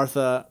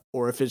Martha,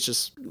 or if it's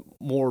just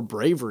more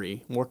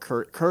bravery, more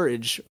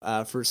courage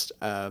for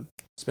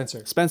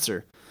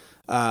Spencer.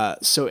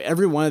 So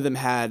every one of them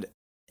had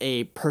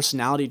a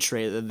personality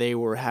trait that they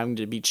were having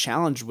to be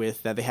challenged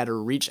with, that they had to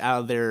reach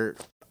out of their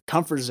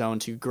comfort zone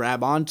to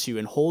grab onto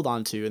and hold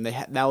onto, and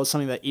that was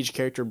something that each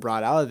character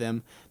brought out of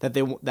them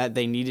that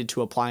they needed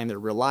to apply in their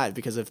real life.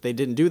 Because if they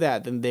didn't do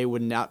that, then they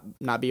would not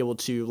be able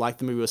to, like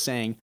the movie was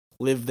saying,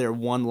 live their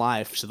one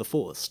life to the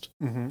fullest.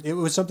 Mm-hmm. It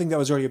was something that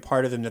was already a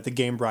part of them that the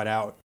game brought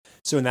out.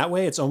 So in that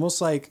way, it's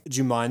almost like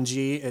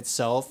Jumanji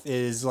itself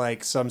is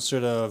like some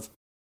sort of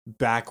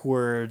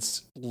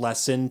backwards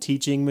lesson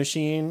teaching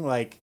machine.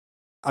 Like,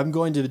 I'm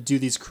going to do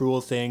these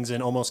cruel things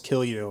and almost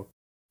kill you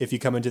if you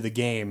come into the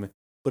game,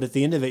 but at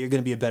the end of it, you're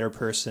going to be a better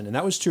person. And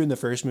that was true in the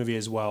first movie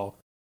as well.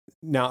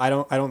 Now, I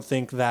don't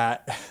think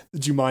that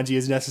Jumanji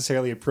is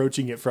necessarily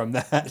approaching it from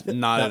that.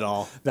 Not at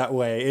all. That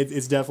way.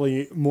 It's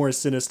definitely more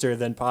sinister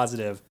than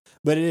positive.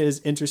 But it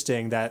is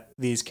interesting that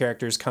these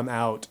characters come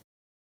out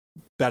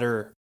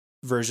better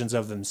versions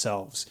of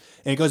themselves.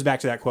 And it goes back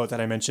to that quote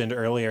that I mentioned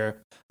earlier,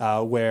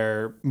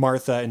 where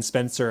Martha and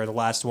Spencer are the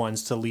last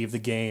ones to leave the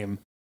game.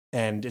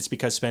 And it's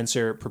because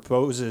Spencer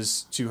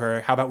proposes to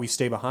her, how about we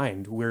stay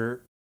behind?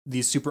 We're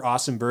these super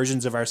awesome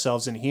versions of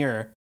ourselves in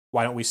here.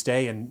 Why don't we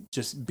stay and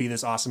just be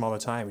this awesome all the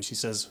time? And she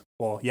says,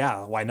 well,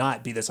 yeah, why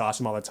not be this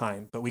awesome all the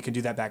time? But we can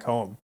do that back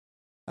home.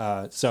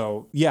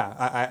 So yeah,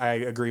 I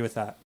agree with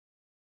that.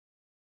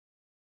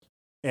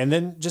 And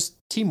then just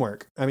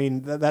teamwork. I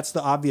mean, that's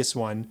the obvious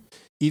one.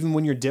 Even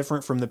when you're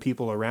different from the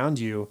people around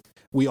you,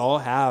 we all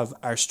have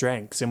our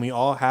strengths and we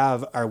all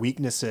have our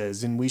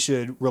weaknesses, and we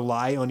should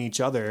rely on each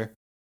other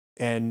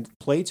and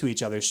play to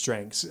each other's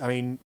strengths. I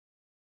mean,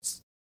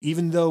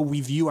 even though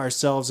we view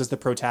ourselves as the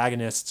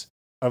protagonists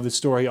of the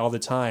story all the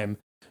time,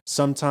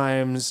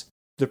 sometimes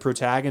the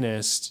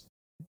protagonist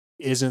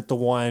isn't the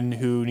one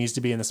who needs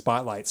to be in the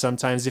spotlight.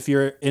 Sometimes if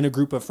you're in a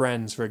group of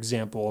friends, for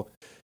example,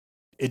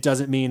 it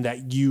doesn't mean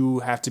that you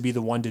have to be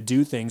the one to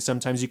do things.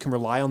 Sometimes you can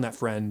rely on that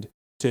friend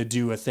to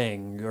do a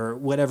thing, or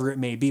whatever it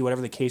may be,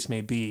 whatever the case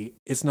may be.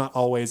 It's not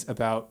always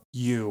about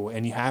you,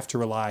 and you have to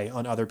rely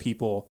on other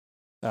people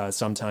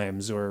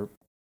sometimes, or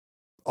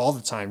all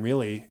the time,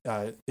 really.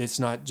 It's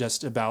not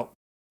just about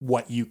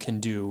what you can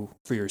do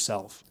for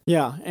yourself.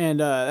 Yeah, and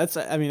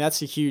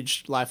that's a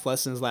huge life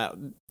lesson, is that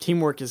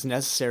teamwork is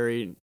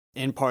necessary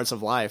in parts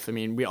of life. I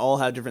mean, we all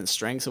have different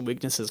strengths and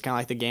weaknesses, kind of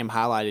like the game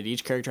highlighted.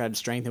 Each character had a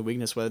strength and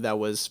weakness, whether that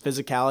was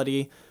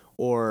physicality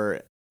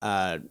or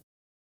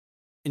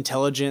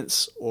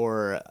intelligence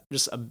or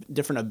just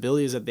different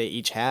abilities that they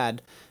each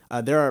had.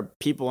 There are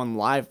people in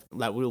life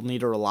that we'll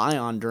need to rely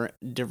on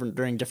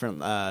during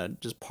different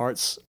just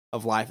parts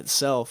of life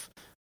itself,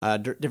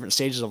 different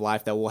stages of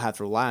life that we'll have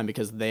to rely on,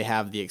 because they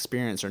have the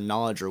experience or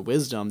knowledge or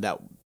wisdom that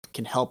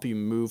can help you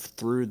move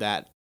through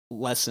that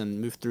lesson,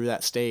 move through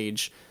that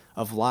stage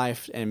of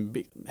life,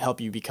 and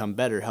help you become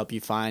better, help you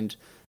find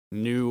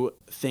new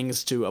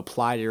things to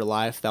apply to your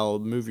life that will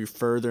move you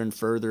further and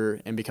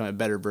further and become a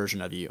better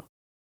version of you.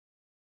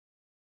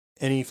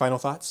 Any final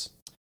thoughts?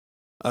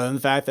 Other than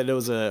the fact that it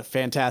was a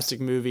fantastic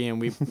movie and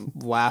we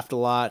laughed a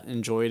lot,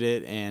 enjoyed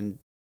it, and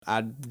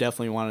I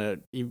definitely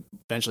want to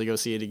eventually go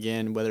see it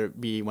again, whether it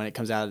be when it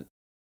comes out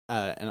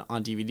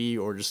on DVD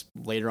or just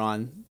later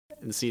on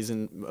in the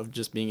season of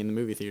just being in the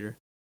movie theater.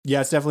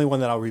 Yeah, it's definitely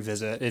one that I'll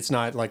revisit. It's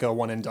not like a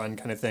one and done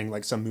kind of thing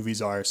like some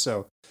movies are.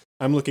 So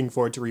I'm looking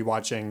forward to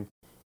rewatching.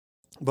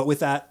 But with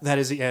that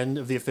is the end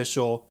of the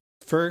official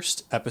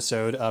first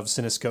episode of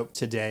Cinescope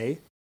today.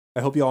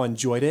 I hope you all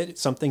enjoyed it.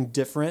 It's something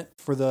different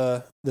for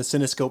the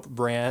Cinescope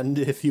brand,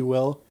 if you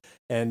will.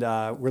 And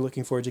we're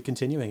looking forward to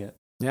continuing it.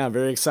 Yeah,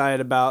 very excited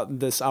about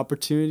this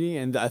opportunity.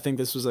 And I think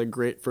this was a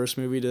great first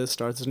movie to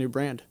start this new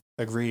brand.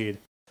 Agreed.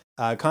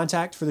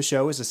 Contact for the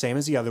show is the same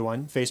as the other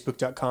one,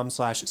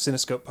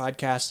 facebook.com/Cinescope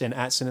Podcast and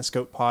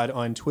 @Cinescope Pod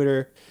on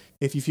Twitter.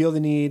 If you feel the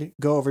need,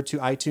 go over to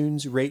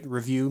iTunes, rate,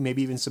 review,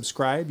 maybe even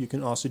subscribe. You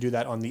can also do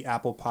that on the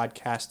Apple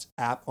Podcast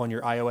app on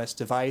your iOS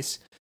device.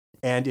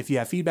 And if you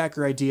have feedback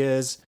or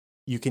ideas,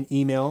 you can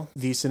email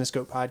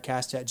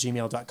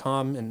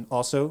thecinescopepodcast@gmail.com. And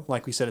also,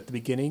 like we said at the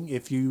beginning,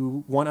 if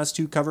you want us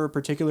to cover a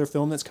particular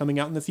film that's coming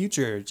out in the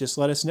future, just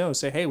let us know.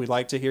 Say, hey, we'd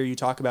like to hear you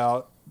talk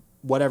about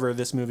whatever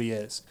this movie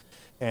is.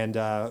 And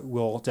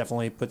we'll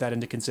definitely put that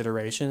into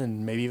consideration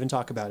and maybe even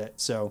talk about it.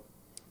 So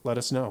let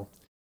us know.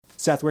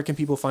 Seth, where can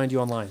people find you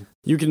online?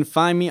 You can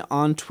find me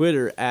on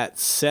Twitter at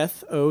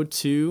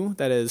Seth02.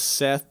 That is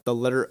Seth, the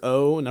letter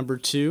O, number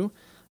 2.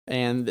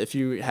 And if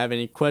you have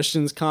any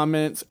questions,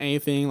 comments,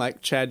 anything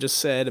like Chad just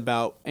said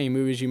about any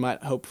movies you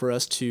might hope for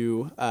us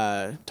to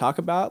talk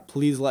about,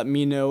 please let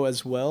me know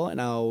as well,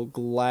 and I'll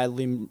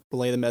gladly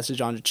relay the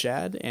message on to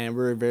Chad. And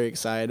we're very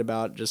excited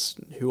about just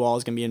who all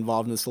is going to be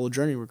involved in this little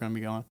journey we're going to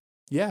be going.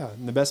 Yeah,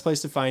 and the best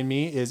place to find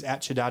me is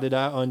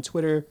 @Chadadada on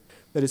Twitter.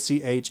 That is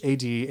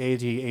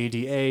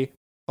CHADADADA.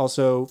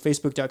 Also,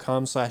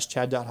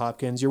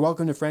 facebook.com/Chad.Hopkins. You're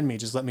welcome to friend me.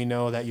 Just let me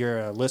know that you're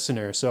a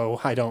listener so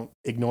I don't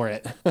ignore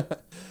it.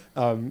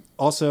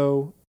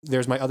 Also,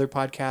 there's my other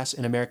podcast,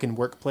 An American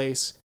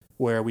Workplace,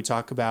 where we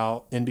talk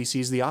about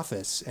NBC's The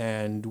Office.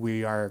 And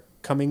we are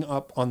coming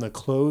up on the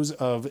close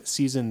of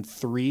season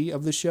 3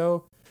 of the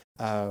show.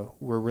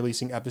 We're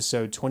releasing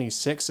episode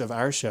 26 of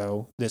our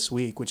show this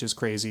week, which is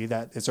crazy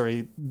that it's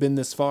already been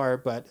this far,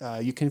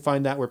 but you can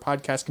find that where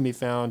podcasts can be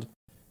found,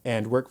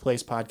 and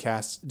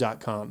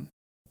workplacepodcasts.com.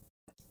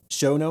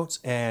 Show notes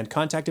and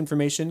contact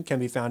information can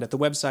be found at the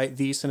website,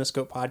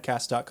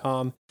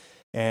 thecinescopepodcast.com.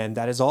 And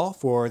that is all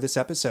for this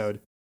episode.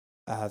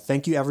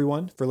 Thank you,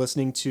 everyone, for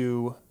listening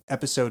to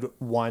episode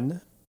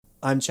 1.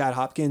 I'm Chad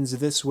Hopkins.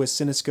 This was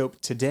Cinescope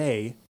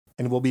Today,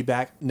 and we'll be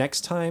back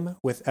next time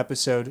with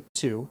episode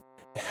 2.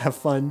 Have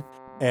fun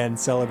and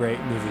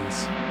celebrate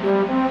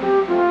movies.